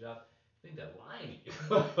you're not doing a good job. I think they're lying to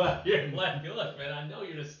you. Like, you're like, look, man, I know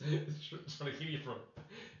you're just trying to keep you from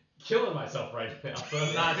killing myself right now,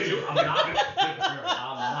 but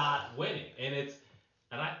I'm not winning, and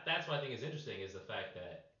that's what I think is interesting is the fact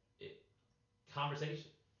that it conversation,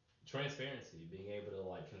 transparency, being able to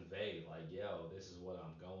like convey like, yo, this is what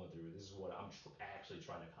I'm going through, this is what I'm actually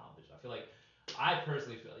trying to accomplish. I feel like I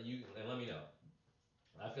personally feel you, and let me know.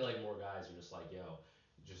 I feel like more guys are just like, yo,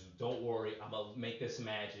 just don't worry, I'm gonna make this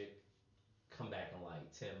magic. Come back in like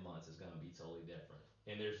 10 months, it's gonna be totally different.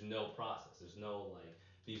 And there's no process. There's no like,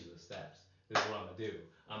 these are the steps. This is what I'm gonna do.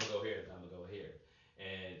 I'm gonna go here. Then I'm gonna go here.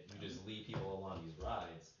 And you just lead people along these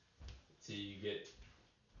rides till you get,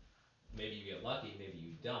 maybe you get lucky, maybe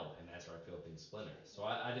you don't, and that's where I feel things splinter. So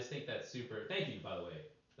I just think that's super. Thank you, by the way.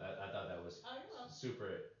 I thought that was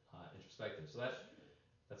super introspective. So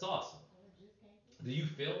that's awesome. Do you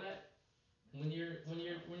feel that when you're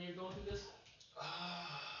going through this?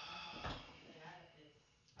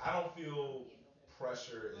 I don't feel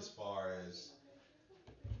pressure as far as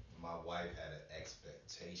my wife had an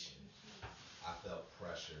expectation. I felt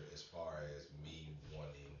pressure as far as me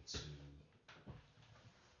wanting to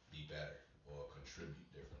be better or contribute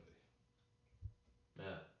differently.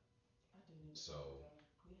 Yeah. So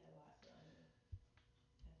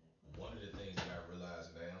one of the things that I realize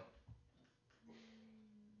now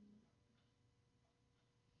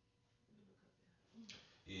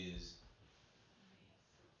is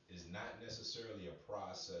is not necessarily a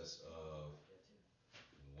process of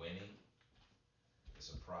winning. It's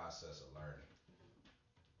a process of learning.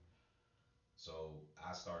 So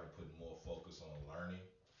I started putting more focus on learning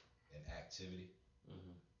and activity,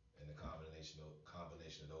 Hmm. and the combination of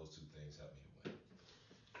those two things helped me to win.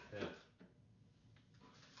 Yeah.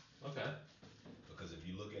 Okay. Because if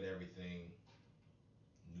you look at everything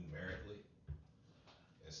numerically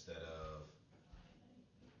instead of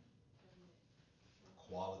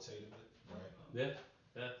qualitatively, right? Yeah.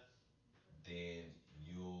 Yeah. Then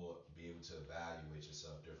you'll be able to evaluate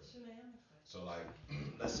yourself differently. So, like,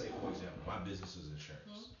 let's say for example, my business is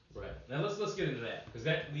insurance. Right. Now let's get into that because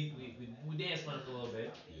that we danced on it for a little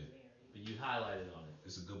bit, Yeah, but you highlighted on it.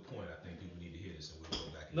 it's a good point. I think people need to hear this, and we'll go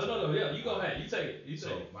back No, into no, it. no. Yeah, you go ahead. You take it. You take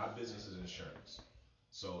So it. my business is insurance.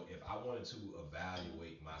 So if I wanted to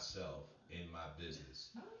evaluate myself in my business,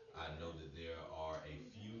 I know that there are a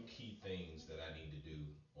few key things that I need to do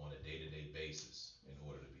on a day-to-day basis in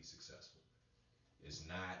order to be successful. It's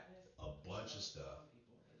not a bunch of stuff.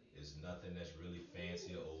 It's nothing that's really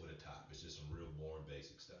fancy or over the top. It's just some real boring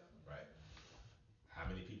basic stuff, right? How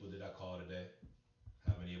many people did I call today?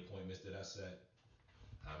 How many appointments did I set?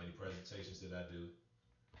 How many presentations did I do?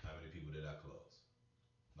 How many people did I close?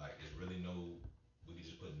 Like, it's really no, we could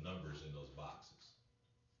just put numbers in those boxes.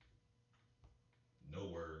 No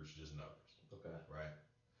words, just numbers, Okay. right?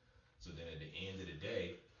 So then at the end of the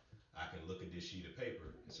day, I can look at this sheet of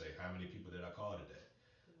paper and say, how many people did I call today?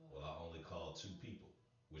 Well, I only called two people,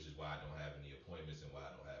 which is why I don't have any appointments and why I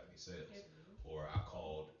don't have any sales. Or I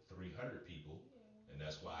called 300 people, and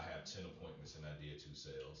that's why I have 10 appointments and I did two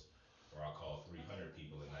sales. Or I called 300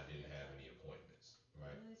 people and I didn't have any appointments,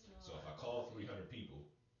 right? So if I call 300 people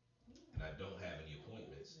and I don't have any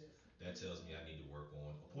appointments, that tells me I need to work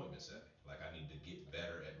on appointment setting. Like, I need to get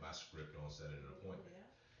better at my script on setting an appointment.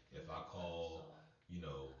 If I call, you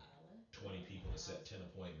know, 20 people to set 10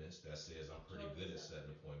 appointments, that says I'm pretty good at setting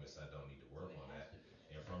appointments. I don't need to work on that.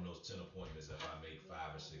 And from those 10 appointments, if I make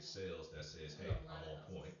five or six sales, that says, hey, I'm on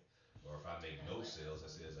point. Or if I make no sales, that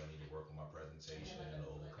says I need to work on my presentation,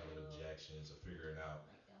 overcoming objections, or figuring out,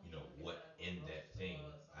 what in that thing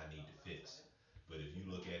I need to fix. But if you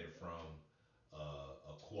look at it from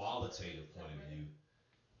a qualitative point of view,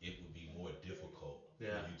 it would be more difficult for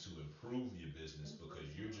Yeah. you to improve your business because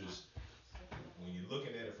you're just, when you're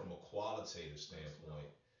looking at it from a qualitative standpoint,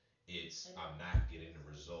 it's I'm not getting the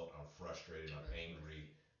result, I'm frustrated, I'm angry,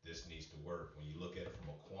 this needs to work. When you look at it from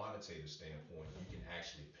a quantitative standpoint, you can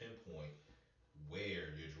actually pinpoint where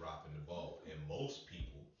you're dropping the ball. And most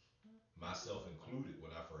people, myself included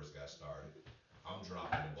when I first got started, I'm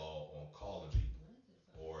dropping the ball on calling people.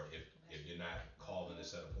 Or if you're not calling to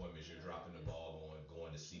set appointments, you're dropping the ball on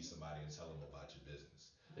going to see somebody and tell them about your business.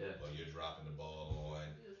 Yeah. Or you're dropping the ball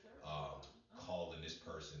on calling this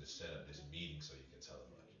person to set up this meeting so you can tell them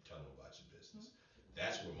about your business.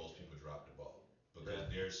 That's where most people drop the ball because Yeah.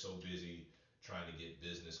 they're so busy trying to get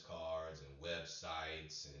business cards and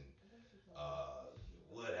websites and uh,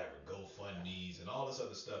 whatever GoFundmes and all this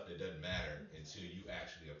other stuff that doesn't matter until you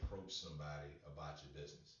actually approach somebody about your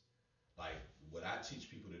business. Like what I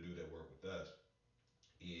teach people to do that work with us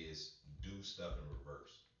is do stuff in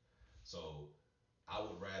reverse. So I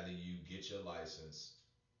would rather you get your license,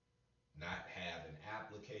 not have an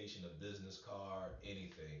application, a business card,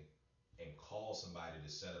 anything, and call somebody to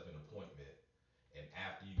set up an appointment. And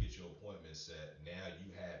after you get your appointment set, now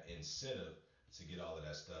you have incentive to get all of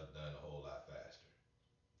that stuff done a whole lot faster.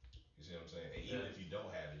 You see what I'm saying? And even Yeah. if you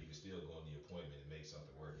don't have it, you can still go on the appointment and make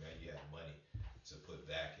something work. Now you have money to put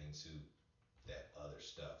back into that other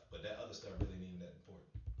stuff. But that other stuff really ain't even that important.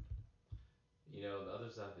 You know, the other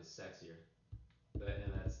stuff is sexier.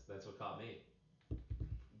 And that's what caught me.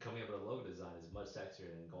 Coming up with a logo design is much sexier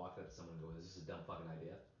than walking up to someone and going, "Is this a dumb fucking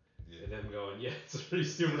idea?" Yeah. And them going, "Yeah, it's a pretty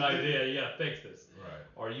stupid idea. You gotta fix this." Right.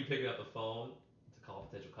 Or you picking up the phone to call a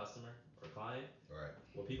potential customer or client. Right.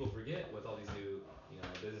 What people forget with all these new,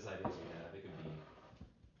 business ideas we have, it could be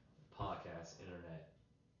podcasts, internet,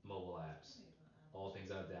 mobile apps, all things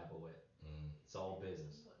I dabble with. Mm-hmm. It's all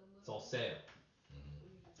business. It's all sale.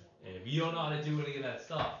 Mm-hmm. And if you don't know how to do any of that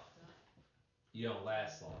stuff, you don't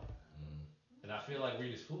last long. Mm-hmm. And I feel like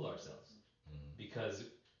we just fool ourselves Mm-hmm. because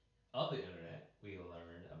of the internet, we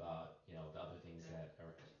learn about the other things that are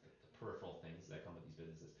the peripheral things that come with these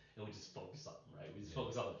businesses, and we just focus on them, right? We just Yeah.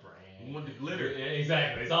 focus on the brand. We want the glitter. Yeah,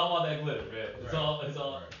 exactly. It's all about that glitter, man. It's Right. all.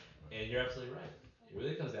 Right. And you're absolutely right. It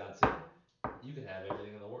really comes down to you can have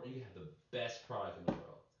everything in the world. You can have the best product in the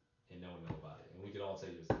world, and no one know about it. And we could all tell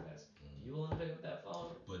you it's the best. Mm-hmm. You willing to pick up that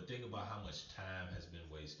phone? But think about how much time has been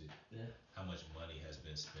wasted, Yeah. how much money has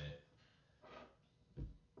been spent.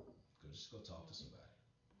 Just go talk to somebody.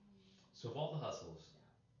 So of all the hustles,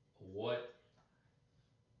 what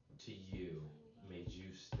to you made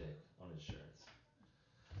you stick on insurance?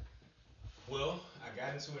 Well, I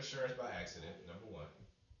got into insurance by accident, number one.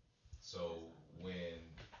 So when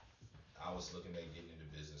I was looking at getting into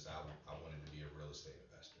business, I wanted to be a real estate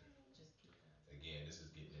investor. Again, this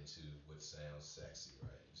is getting into what sounds sexy,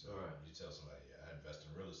 right? So All right. you tell somebody, yeah, I invest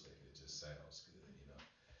in real estate, it just sounds good.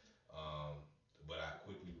 But I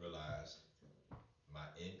quickly realized my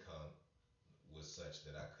income was such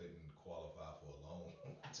that I couldn't qualify for a loan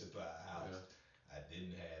to buy a house. Yeah. I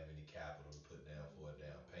didn't have any capital to put down for a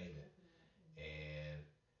down payment, and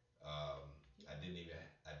um, I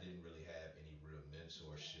didn't really have any real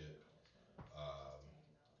mentorship um,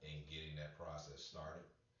 in getting that process started.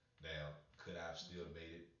 Now, could I have still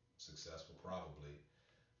made it successful? Probably,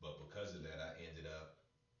 but because of that, I ended up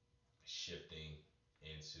shifting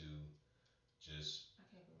into just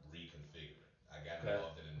reconfiguring. I got Okay.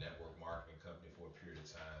 involved in a network marketing company for a period of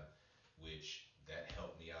time, which that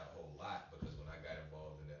helped me out a whole lot because when I got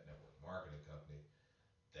involved in that network marketing company,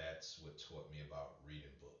 that's what taught me about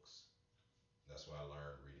reading books. That's where I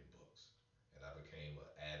learned reading books. And I became an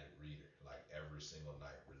avid reader, like every single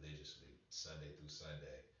night, religiously, Sunday through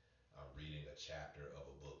Sunday. I'm reading a chapter of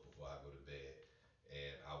a book before I go to bed.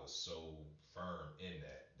 And I was so firm in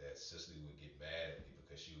that Cicely would get mad at me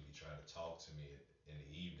because she would be trying to talk to me in the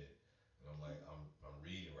evening. And I'm like, I'm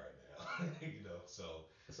reading right now,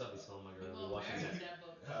 So That's what I be telling my girl. You I be gonna watching marry that. that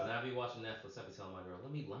book? When I be watching Netflix, I be telling my girl,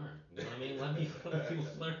 "Let me learn." You know what I mean? Let me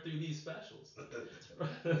learn through these specials.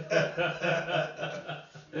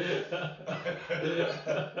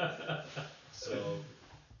 so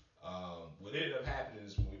what ended up happening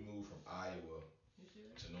is when we moved from Iowa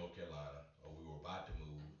to North Carolina, or we were about to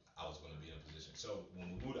move, I was going to be in a position. So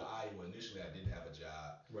when we moved to Iowa, initially I didn't have a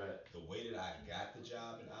job. Right. The way that I got the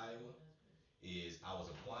job in Iowa is I was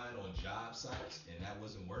applying on job sites and that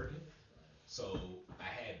wasn't working. So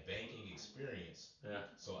I had banking experience. Yeah.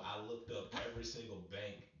 So I looked up every single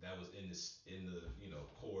bank that was in the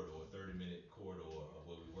corridor, 30-minute corridor of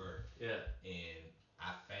where we were, Yeah. and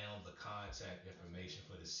I found the contact information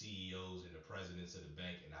for the CEOs and the presidents of the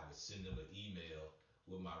bank, and I would send them an email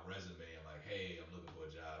with my resume and like, hey, I'm looking for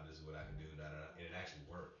a job. This is what I can do. Da, da, da. And it actually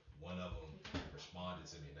worked. One of them responded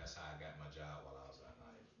to me, and that's how I got my job while I was at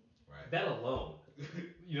Iowa. Right. That alone,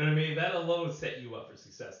 you know what I mean? That alone set you up for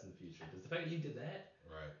success in the future. Does the fact that you did that?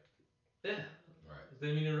 Right. Yeah. Right.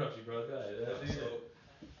 Didn't mean to interrupt you, bro. Go ahead. So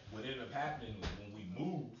what ended up happening was when we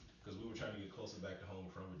moved, because we were trying to get closer back to home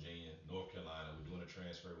from Virginia, North Carolina, we're doing a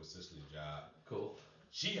transfer with Cicely's job. Cool.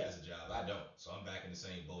 She has a job, I don't. So I'm back in the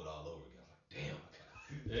same boat all over again. I'm like, damn, I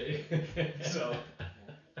got So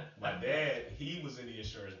my dad, he was in the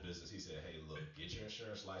insurance business. He said, hey, look, get your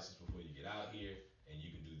insurance license before you get out here, and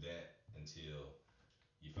you can do that until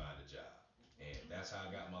you find a job. And that's how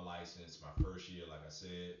I got my license. My first year, like I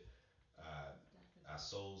said, uh, I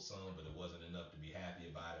sold some, but it wasn't enough to be happy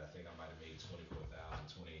about it. I think I might have made 24,000,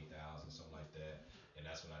 28,000, something like that. And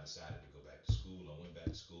that's when I decided to go back to school. I went back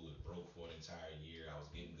to school, was broke for an entire year. I was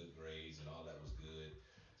getting good grades, and all that was good.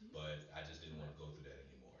 but I just didn't want to go through that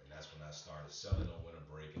anymore. And that's when I started selling on winter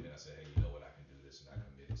break, and then I said, hey, you know what, I can do this, and I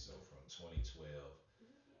committed. So from 2012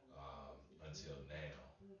 until now,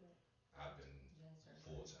 I've been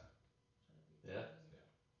full time. Yeah. Yeah,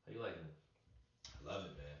 How you liking it? I love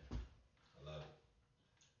it, man. I love it.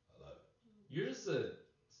 I love You're just a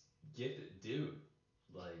gifted dude.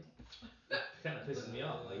 Like, it kind of pisses me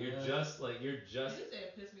off. Like, you're just. You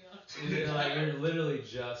said piss me off. Like, you're literally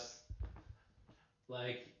just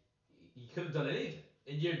like you could have done anything,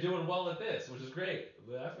 and you're doing well at this, which is great.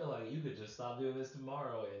 But I feel like you could just stop doing this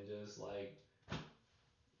tomorrow and just like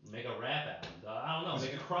make a rap album. I don't know,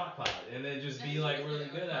 make a crock pot, and then just be like really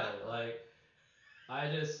good at it. Like I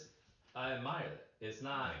admire that. It's it.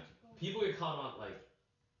 not Thank you. people get caught on like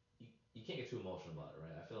you can't get too emotional about it,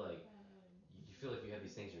 right? I feel like you feel like you have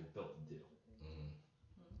these things you're built to do. Mm,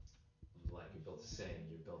 Like you're built to sing,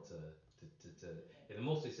 you're built to and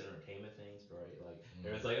mostly it's entertainment things, right? Like mm,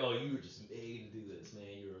 everyone's like, oh, you were just made to do this, man.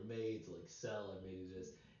 You were made to like sell or made to do this,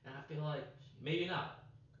 and I feel like maybe not.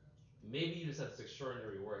 Maybe you just have this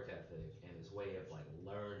extraordinary work ethic and this way of like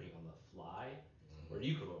learning on the fly, where mm.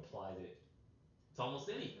 you could have applied it to almost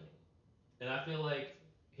anything. And I feel like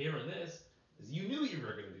hearing this is you knew you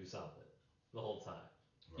were gonna do something the whole time.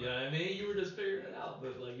 You know Right. what I mean? You were just figuring it out,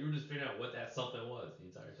 but like you were just figuring out what that something was the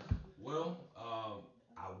entire time. Well,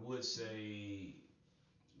 I would say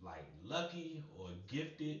like lucky or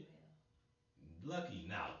gifted. Lucky,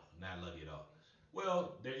 no, not lucky at all.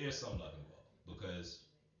 Well, there is some luck involved because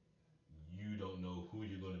you don't know who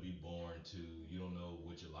you're going to be born to. You don't know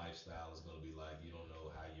what your lifestyle is going to be like. You don't know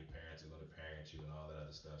how your parents are going to parent you and all that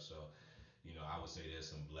other stuff. So, I would say there's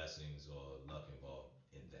some blessings or luck involved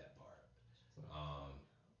in that part. So, Um,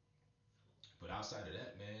 but outside of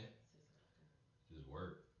that, man, just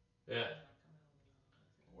work, yeah.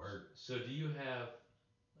 work. So do you have?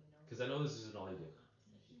 Because I know this isn't all you do.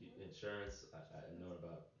 Insurance. I know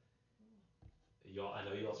about. Y'all. I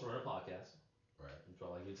know you also run a podcast, Right. which I'd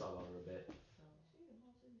like you to talk about for a bit.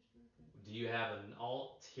 Do you have an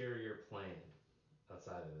ulterior plan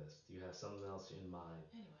outside of this? Do you have something else in mind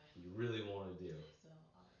you really want to do?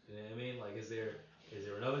 You know what I mean? Like, is there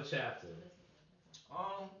another chapter?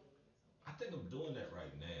 Um, I think I'm doing that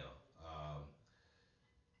right now.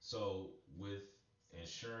 So with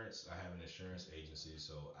insurance, I have an insurance agency.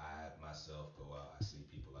 So I myself go out, I see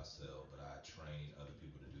people I sell, but I train other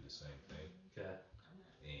people to do the same thing Okay.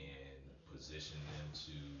 and position them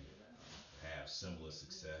to have similar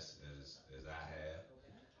success as I have.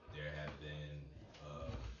 There have been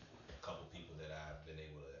a couple people that I've been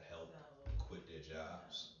able to help quit their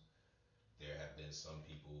jobs. There have been some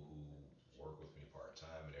people who work with me part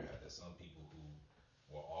time, and there have been some people who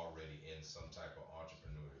were already in some type of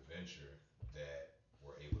entrepreneurial venture that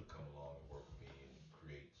were able to come along and work with me and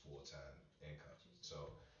create full time income.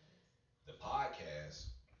 So the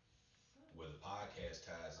podcast, where the podcast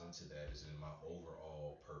ties into that, is in my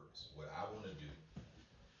overall purpose. What I want to do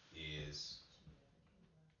is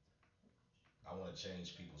I want to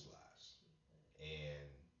change people's lives. And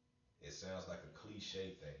it sounds like a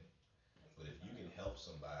cliche thing, but if you can help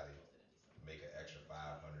somebody make an extra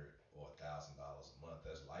 500 or $1,000 a month,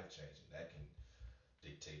 that's life changing. That can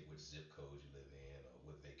dictate which zip codes you live in, or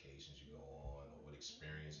what vacations you go on, or what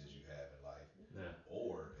experiences you have in life. Yeah.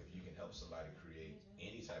 Or if you can help somebody create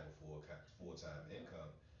any type of full time income,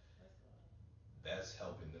 that's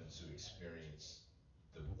helping them to experience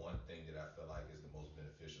the one thing that I feel like is the most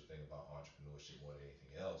beneficial thing about entrepreneurship more than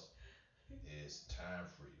anything else is time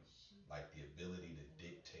freedom. Like the ability to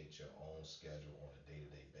dictate your own schedule on a day to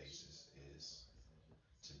day basis is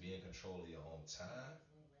to be in control of your own time,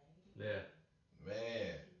 Yeah.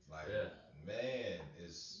 man. Like, Yeah. man,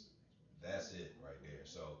 is that's it right there.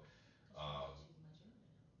 So, um,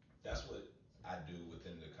 that's what I do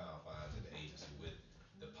within the confines of the agency. With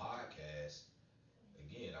the podcast,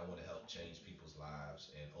 again, I want to help change people's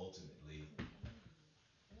lives and ultimately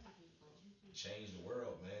change the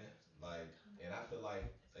world, man. Like, and I feel like,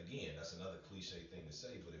 again, that's another cliche thing to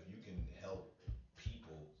say, but if you can help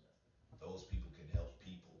people, those people can help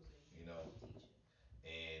people, you know.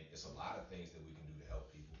 And it's a lot of things that we can do to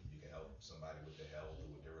help people. You can help somebody with their health or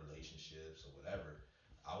with their relationships or whatever.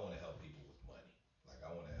 I want to help people with money. Like,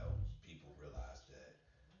 I want to help people realize that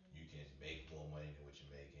you can make more money than what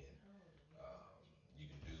you're making. You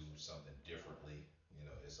can do something differently.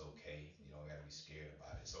 It's okay. You don't got to be scared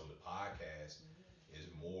about it. So the podcast is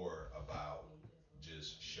more about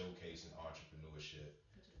just showcasing entrepreneurship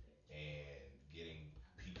and getting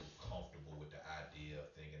people comfortable with the idea of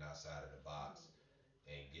thinking outside of the box,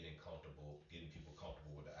 and getting people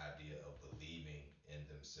comfortable with the idea of believing in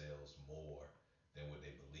themselves more than what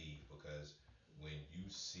they believe. Because when you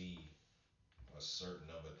see a certain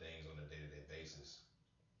number of things on a day-to-day basis,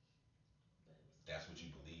 that's what you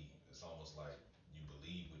believe. It's almost like you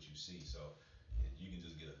believe what you see. So you can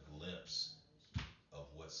just get a glimpse of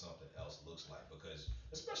what something else looks like, because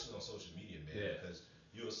especially on social media, man, Yeah. because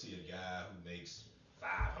you'll see a guy who makes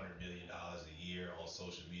 $500 million a year on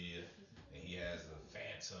social media, and he has a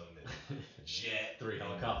Phantom and jet, 3 and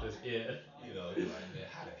helicopters. Yeah. you're like, man,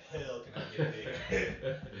 how the hell can I get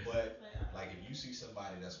there? But like, if you see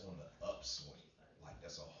somebody that's on the upswing, like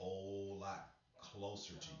that's a whole lot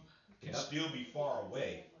closer to you, can Yep. still be far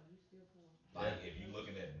away. Yeah. Like, if you're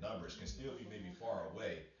looking at numbers, can still be maybe far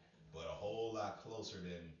away, but a whole lot closer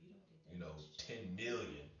than 10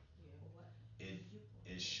 million. It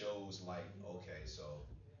it shows like, okay, so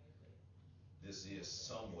this is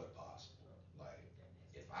somewhat possible. Like,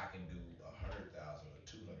 if I can do 100,000 or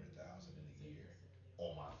 200,000 in a year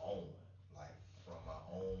on my own, like from my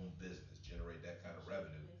own business, generate that kind of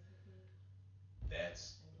revenue,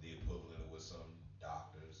 that's the equivalent of what some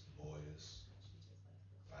doctors, lawyers,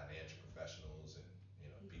 financial professionals,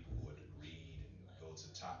 and people who are degreed and go to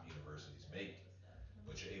top universities make.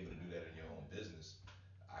 But you're able to do that in your own business.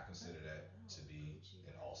 I consider that to be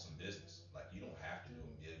an awesome business. Like, you don't have to do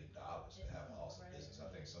 $1 million to have an awesome business. I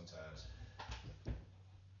think sometimes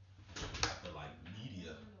I feel like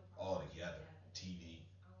media altogether, TV,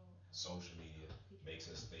 social media, makes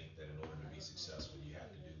us think that in order to be successful, you have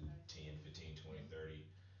to do 10, 15, 20, $30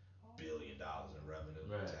 billion in revenue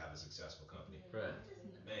Right. to have a successful company. Right.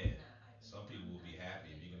 Man, some people will be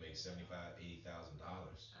happy if you can make 75,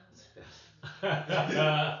 $80,000,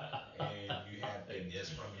 and that's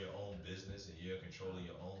from your own business, and you're in control of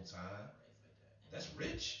your own time. That's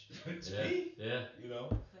rich to Yeah. me, Yeah. you know.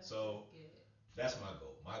 So that's my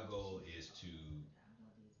goal. My goal is to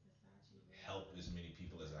help as many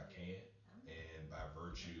people as I can, and by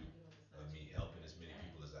virtue of me helping as many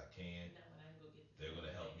people as I can, they're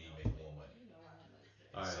gonna help me make more money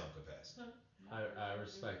All in right. some capacity. I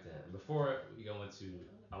respect that. And before we go into,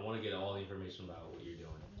 I want to get all the information about what you're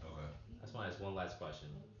doing. Okay. That's why I ask one last question.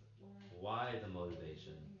 Why the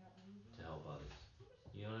motivation to help others?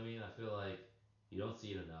 You know what I mean? I feel like you don't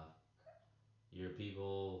see it enough. You're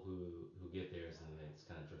people who get theirs and they just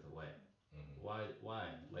kind of drift away. Hmm. Why?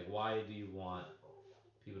 Like, why do you want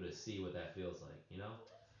people to see what that feels like? You know?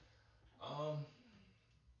 Um,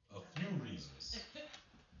 a few reasons.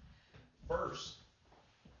 First,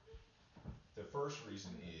 the first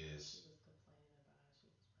reason is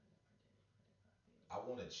I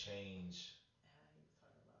want to change.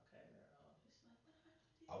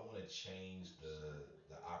 I want to change the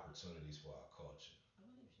opportunities for our culture.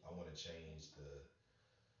 I want to change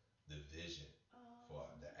the vision for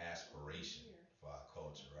the aspiration for our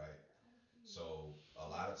culture, right? So a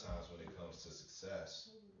lot of times when it comes to success,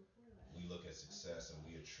 we look at success and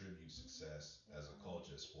we attribute success as a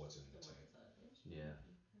culture as sports and entertainment, Yeah.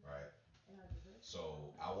 right?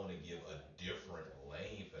 So I want to give a different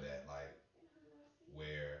lane for that, like,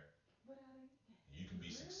 where you can be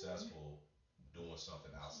successful doing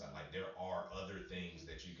something outside. Like, there are other things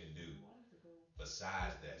that you can do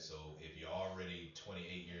besides that. So if you're already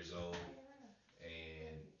 28 years old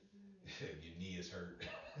and your knee is hurt,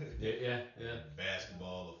 Yeah. Yeah. Yeah. and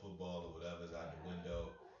basketball or football or whatever is out the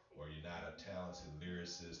window, or you're not a talented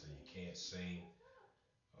lyricist, or you can't sing,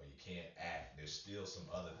 or you can't act, there's still some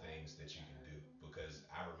other things that you can do. Because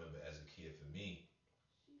I remember as a kid, for me,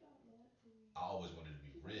 I always wanted to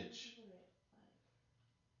be rich,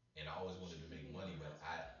 and I always wanted to make money, but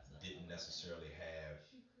I didn't necessarily have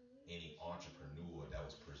any entrepreneur that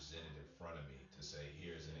was presented in front of me to say,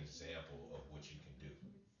 here's an example of what you can do.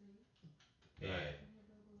 Right. And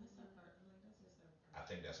I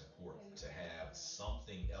think that's important, to have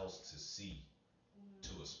something else to see,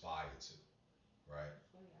 to aspire to, right?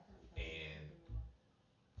 And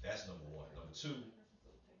that's number one. Number two,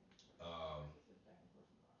 um,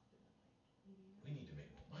 we need to make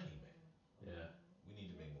more money, man. Yeah. We need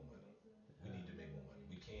to make more money. We need to make more money.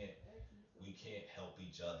 We can't help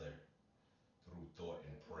each other through thought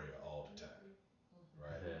and prayer all the time,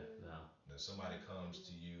 right? Yeah. No. When somebody comes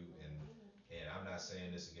to you, and I'm not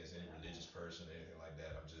saying this against any religious person or anything like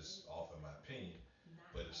that. I'm just offering my opinion.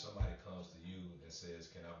 But if somebody comes to you and says,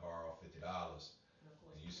 "Can I borrow $50?"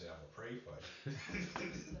 and you say, "I'm gonna pray for you,"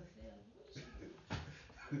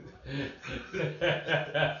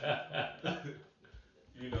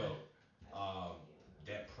 you know, um,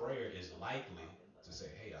 that prayer is likely to say,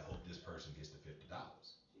 "Hey, I hope this person gets the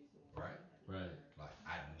 $50." Right? Right. Like,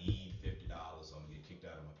 I need $50. I'm gonna get kicked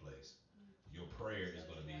out of my place. Your prayer is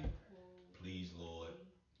gonna be, "Please, Lord,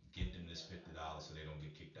 get them this $50 so they don't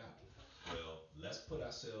get kicked out." Well, let's put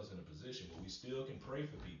ourselves in a position where we still can pray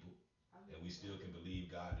for people and we still can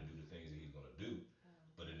believe God to do the things that He's going to do.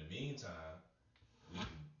 But in the meantime, we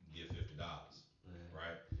can give $50,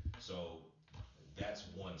 right? So that's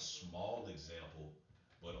one small example,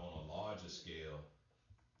 but on a larger scale,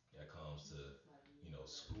 that comes to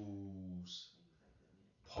schools,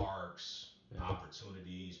 parks, Yeah.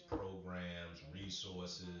 opportunities, programs,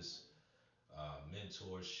 resources,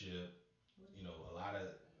 mentorship. A lot of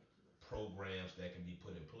programs that can be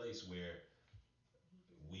put in place where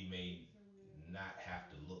we may not have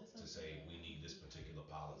to look to say we need this particular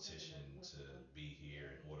politician to be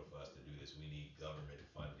here in order for us to do this. We need government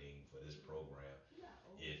funding for this program.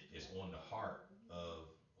 If it's on the heart of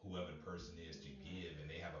whoever the person is to give and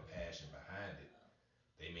they have a passion behind it,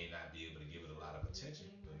 they may not be able to give it a lot of attention,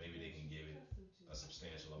 but maybe they can give it a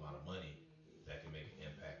substantial amount of money that can make an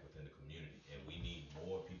impact within the community. And we need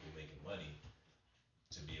more people making money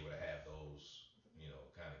to be able to have those,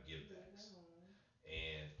 kind of give backs.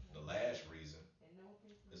 And the last reason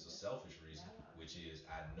is a selfish reason, which is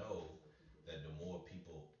I know that the more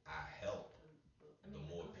people I help, the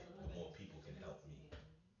more people can help me.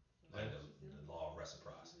 Like the law of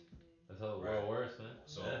reciprocity, That's how the right? world works, man.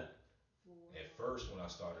 So Yeah. at first, when I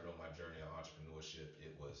started on my journey of entrepreneurship,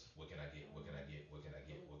 it was what can I get? What can I get? What can I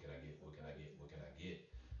get? What can I get? What can I get? What can I get?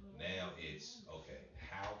 Now it's okay.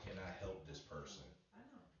 How can I help this person?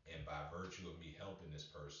 And by virtue of me helping this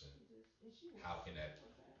person, how can that,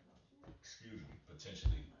 excuse me,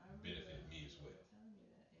 potentially benefit me as well,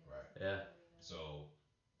 right? Yeah. So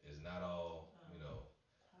it's not all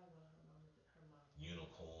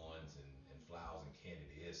unicorns and flowers and candy.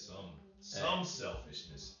 There is some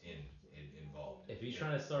selfishness involved If he's in it.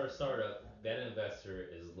 trying to start a startup, that investor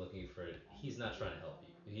is looking for. He's not trying to help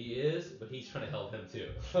you. He is, but he's trying to help him too.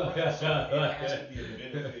 Right. So it has to be a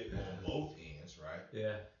benefit on both ends, right?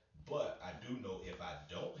 Yeah. But I do know if I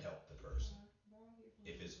don't help the person,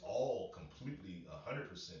 if it's all completely 100%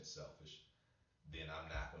 selfish, then I'm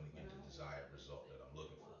not going to get the desired result that I'm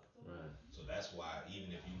looking for. Right. So that's why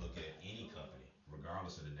even if you look at any company,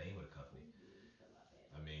 regardless of the name of the company,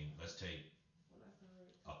 I mean, let's take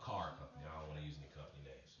a car company. I don't want to use any company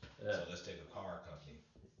names. Yeah. So let's take a car company.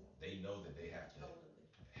 They know that they have to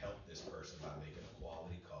help this person by making a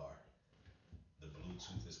quality car. The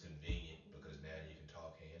Bluetooth is convenient because now you can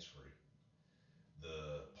talk hands free.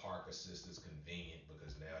 The park assist is convenient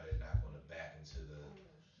because now they're not going to back into the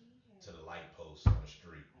light posts on the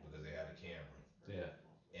street because they have the camera. Yeah.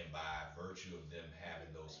 And by virtue of them having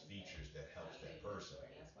those features that helps that person,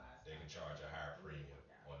 they can charge a higher premium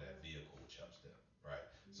on that vehicle, which helps them, right?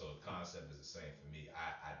 So the concept is the same for me.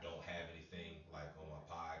 I don't have anything like on my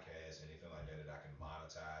podcast, anything like that I can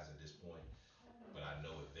monetize at this point, but I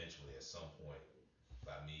know eventually at some point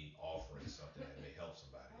by me offering something that may help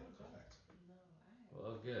somebody, it'll come back to me.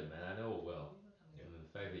 Well, good, man. I know it will. Yeah. And the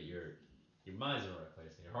fact that your mind's in the right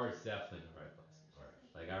place and your heart's definitely in the right place. Right.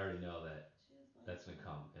 Like I already know that that's gonna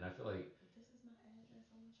come, and I feel like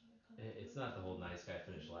it's not the whole nice guy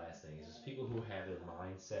finish last thing. It's just people who have their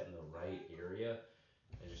mindset in the right area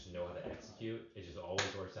and just know how to execute. It just always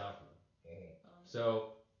works out for them. Mm-hmm.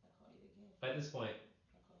 So at this point,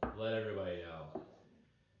 let everybody know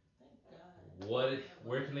where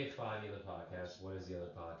can they find the other podcast? What is the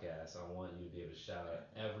other podcast? I want you to be able to shout out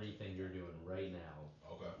everything you're doing right now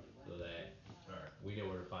Okay. so that All right. we know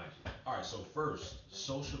where to find you. All right. So first,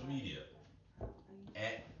 social media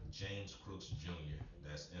at James Crooks Jr.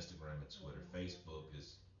 That's Instagram and Twitter. Facebook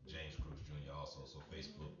is James Crooks Jr. also. So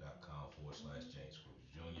Facebook.com/James Crooks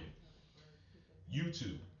Jr.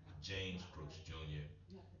 YouTube, James Crooks Jr.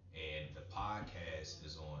 And the podcast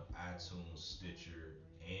is on iTunes, Stitcher,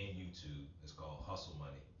 and YouTube. It's called Hustle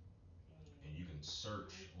Money. And you can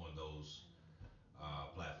search on those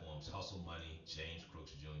platforms, Hustle Money, James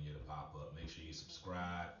Crooks Jr. to pop up. Make sure you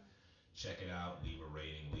subscribe, check it out, leave a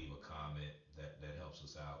rating, leave a comment. That helps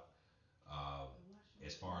us out. Um,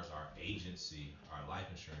 as far as our agency, our life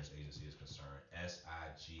insurance agency is concerned,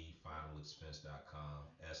 SIGFinalExpense.com.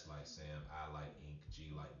 S like Sam, I like Ink,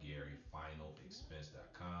 G like Gary,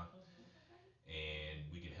 FinalExpense.com. And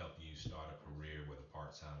we can help you start a career, whether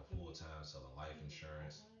part time or full time, selling life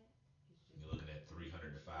insurance. You're looking at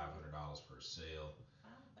 $300 to $500 per sale,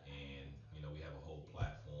 and we have a whole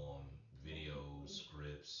platform, videos,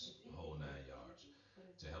 scripts, the whole 9 yards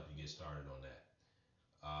to help you get started on that.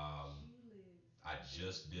 I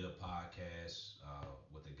just did a podcast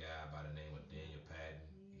with a guy by the name of Daniel Patton.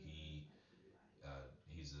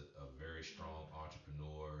 He's a very strong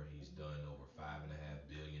entrepreneur. He's done over $5.5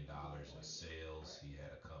 billion in sales. He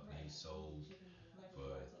had a company he sold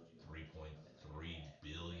for $3.3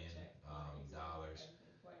 billion dollars,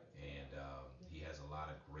 and he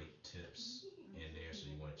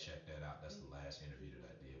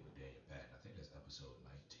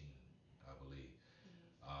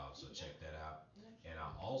check that out. And I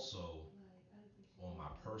also on my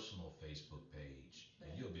personal Facebook page, and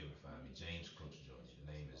you'll be able to find me, James Crooks Jr. The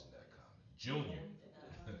name isn't that common. Junior.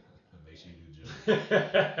 Make sure you do Junior.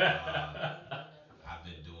 Uh, I've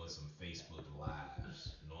been doing some Facebook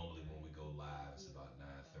lives. Normally when we go live, it's about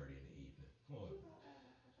 9:30 in the evening. Well,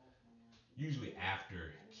 usually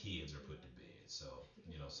after kids are put to bed. So,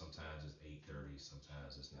 sometimes it's 8:30,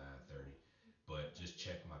 sometimes it's 9:30. But just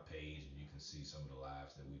check my page and you can see some of the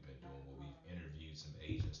lives that we've been doing where we've interviewed some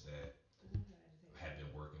agents that have been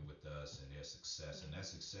working with us and their success. And that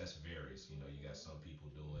success varies. You got some people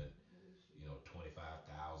doing,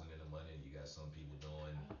 25,000 in a month, and you got some people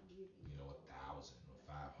doing, 1,000 or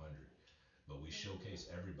 500. But we showcase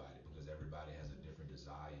everybody because everybody has a different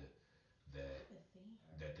desire that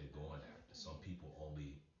they're going after. Some people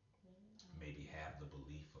only maybe have the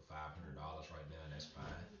belief for $500 right now, and that's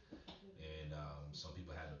fine. And some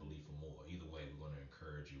people have the belief for more. Either way, we're going to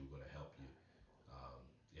encourage you. We're going to help you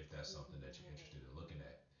if that's something that you're interested in looking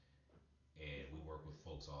at. And we work with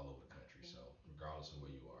folks all over the country, so regardless of where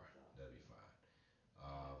you are, that'll be fine.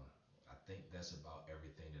 I think that's about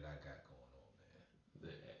everything that I got going on,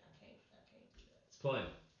 man. It's plenty.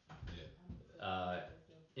 Yeah.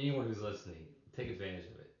 Anyone who's listening, take advantage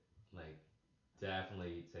of it. Like,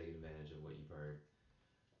 definitely take advantage of what you've heard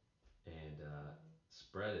and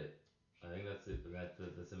spread it. I think that's it.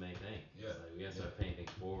 That's the main thing. Yeah. It's like we gotta Yeah. start paying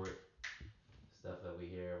things forward. Stuff that we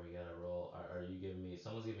hear, we gotta roll. Are you giving me?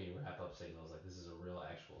 Someone's giving me wrap up signals. Like this is a real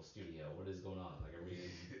actual studio. What is going on? Like, are we?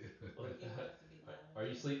 Are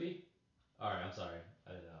you sleepy? All right. I'm sorry.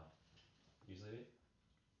 I didn't know. You sleepy?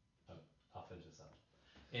 Um, I'll finish this up.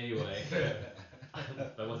 Anyway,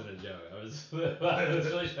 that wasn't a joke. I was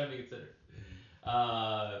really trying to be considered.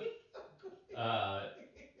 Uh, uh,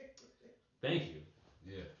 Thank you.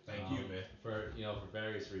 Yeah. Thank you, man. For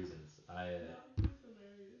various reasons.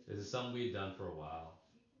 This is something we've done for a while,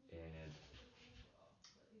 and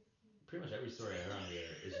pretty much every story I hear on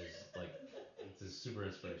here is just like it's just super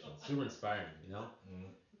inspirational, super inspiring.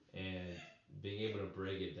 Mm-hmm. And being able to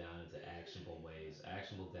break it down into actionable ways,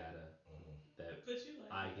 actionable data Mm-hmm. that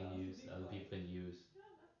I can use, that other people can use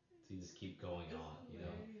to just keep going on.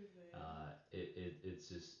 It's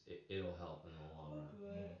just it'll help in the long run.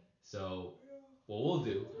 Mm-hmm. So what we'll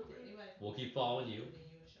do, we'll keep following you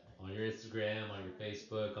on your Instagram, on your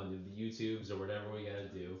Facebook, on the YouTubes or whatever we gotta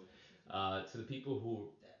do. To the people who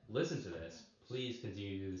listen to this, please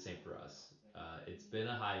continue to do the same for us. It's been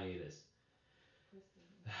a hiatus,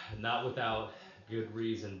 not without good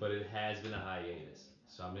reason, but it has been a hiatus.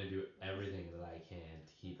 So I'm gonna do everything that I can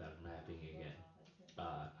to keep that from happening again.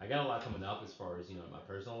 I got a lot coming up as far as my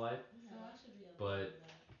personal life, but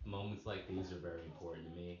moments like these are very important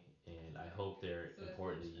to me, and I hope they're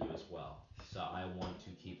important to you as well. So I want to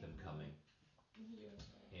keep them coming,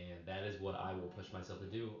 and that is what I will push myself to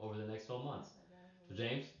do over the next 12 months. So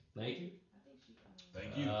James, thank you.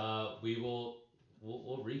 Thank you. We will.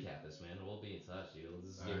 We'll recap this, man. We'll be in touch, dude. Let's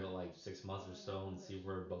just All give right. it like 6 months or so and see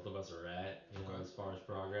where both of us are at, Okay. as far as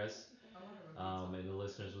progress. And the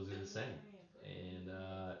listeners will do the same. And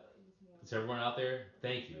to everyone out there,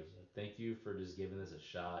 thank you. Thank you for just giving this a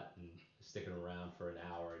shot and sticking around for an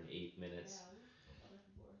hour and 8 minutes.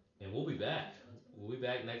 And we'll be back. We'll be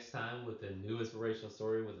back next time with a new inspirational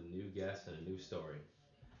story with a new guest and a new story.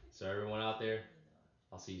 So everyone out there,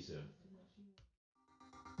 I'll see you soon.